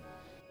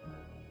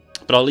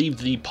I'll leave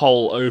the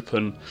poll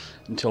open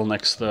until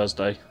next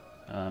Thursday.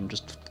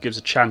 Just gives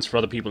a chance for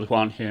other people who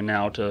aren't here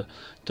now to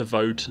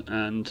vote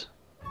and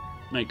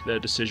make their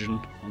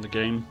decision on the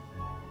game.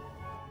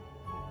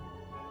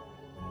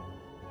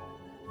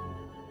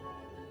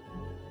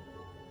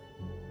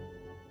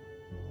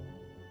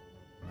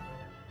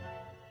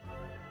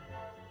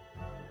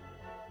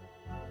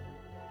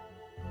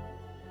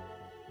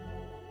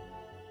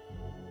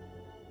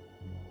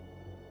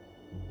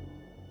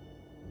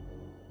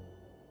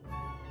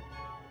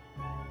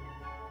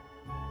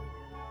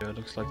 It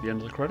looks like the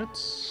end of the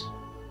credits.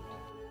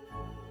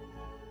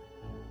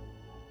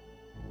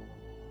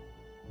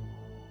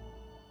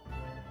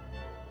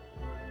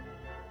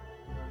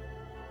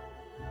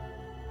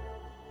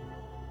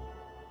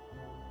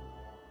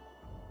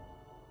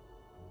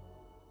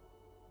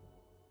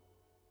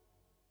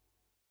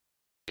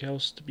 Anything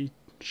else to be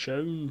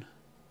shown?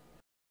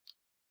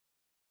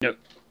 Nope.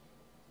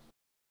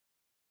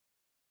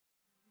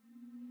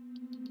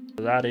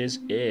 That is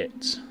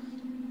it.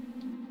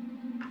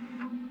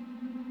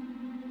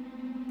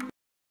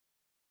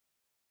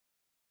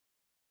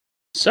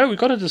 So we've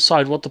got to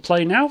decide what to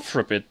play now for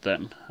a bit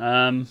then,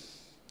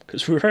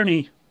 because we're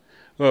only,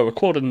 well, we're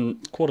quarter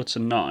to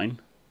 9.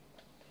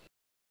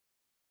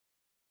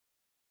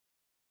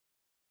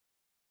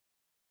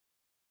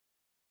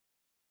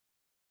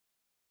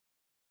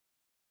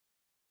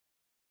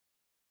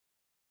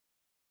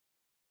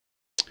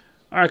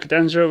 Alright,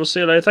 Cadenza, we'll see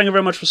you later. Thank you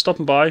very much for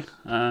stopping by,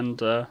 and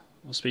we'll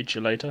speak to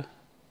you later.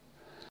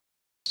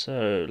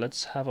 So,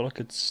 let's have a look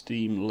at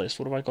Steam list.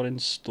 What have I got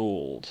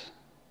installed?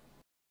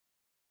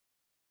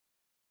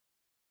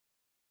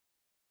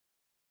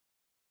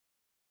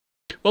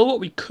 Well, what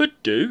we could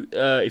do,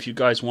 if you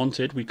guys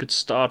wanted, we could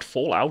start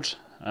Fallout,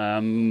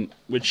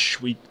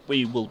 which we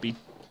will be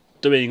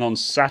doing on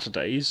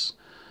Saturdays.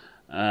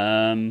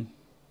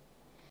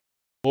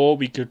 Or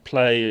we could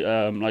play,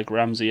 like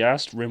Ramsey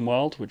asked,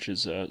 RimWorld, which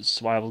is a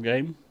survival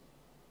game.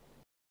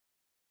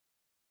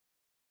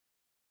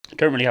 I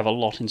don't really have a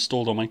lot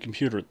installed on my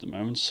computer at the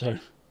moment, so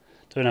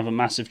don't have a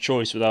massive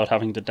choice without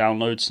having to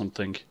download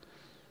something.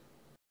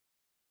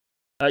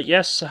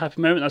 Yes, a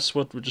happy moment. That's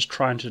what we're just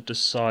trying to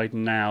decide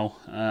now,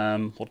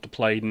 what to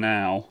play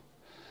now.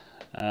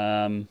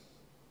 Because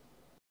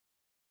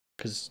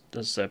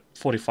there's a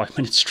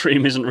 45-minute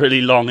stream isn't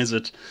really long, is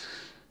it?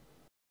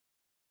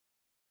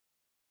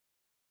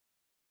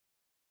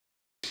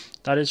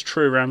 That is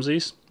true,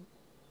 Ramses.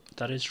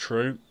 That is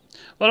true.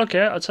 Well,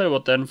 okay. I'll tell you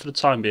what then. For the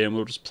time being,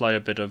 we'll just play a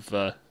bit of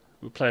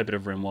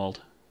RimWorld.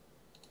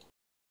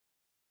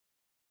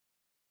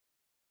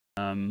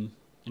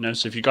 You know,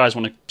 so if you guys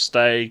want to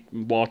stay,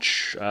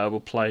 watch, we'll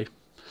play.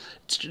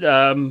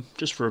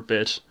 Just for a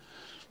bit.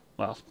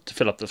 Well, to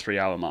fill up the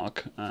 3-hour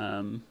mark.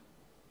 I'll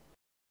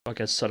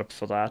get set up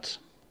for that.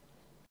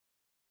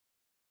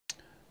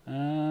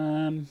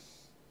 Yeah.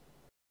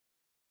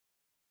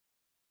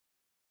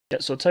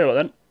 So I'll tell you what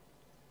then.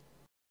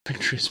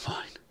 Victory is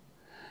mine.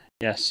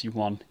 Yes, you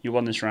won. You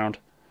won this round.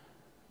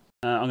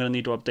 I'm going to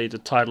need to update the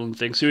title and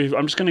things. So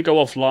I'm just going to go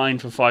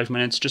offline for 5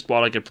 minutes, just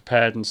while I get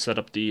prepared and set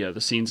up the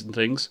scenes and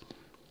things.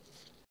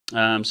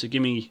 So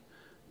give me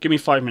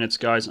 5 minutes,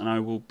 guys, and I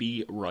will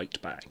be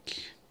right back.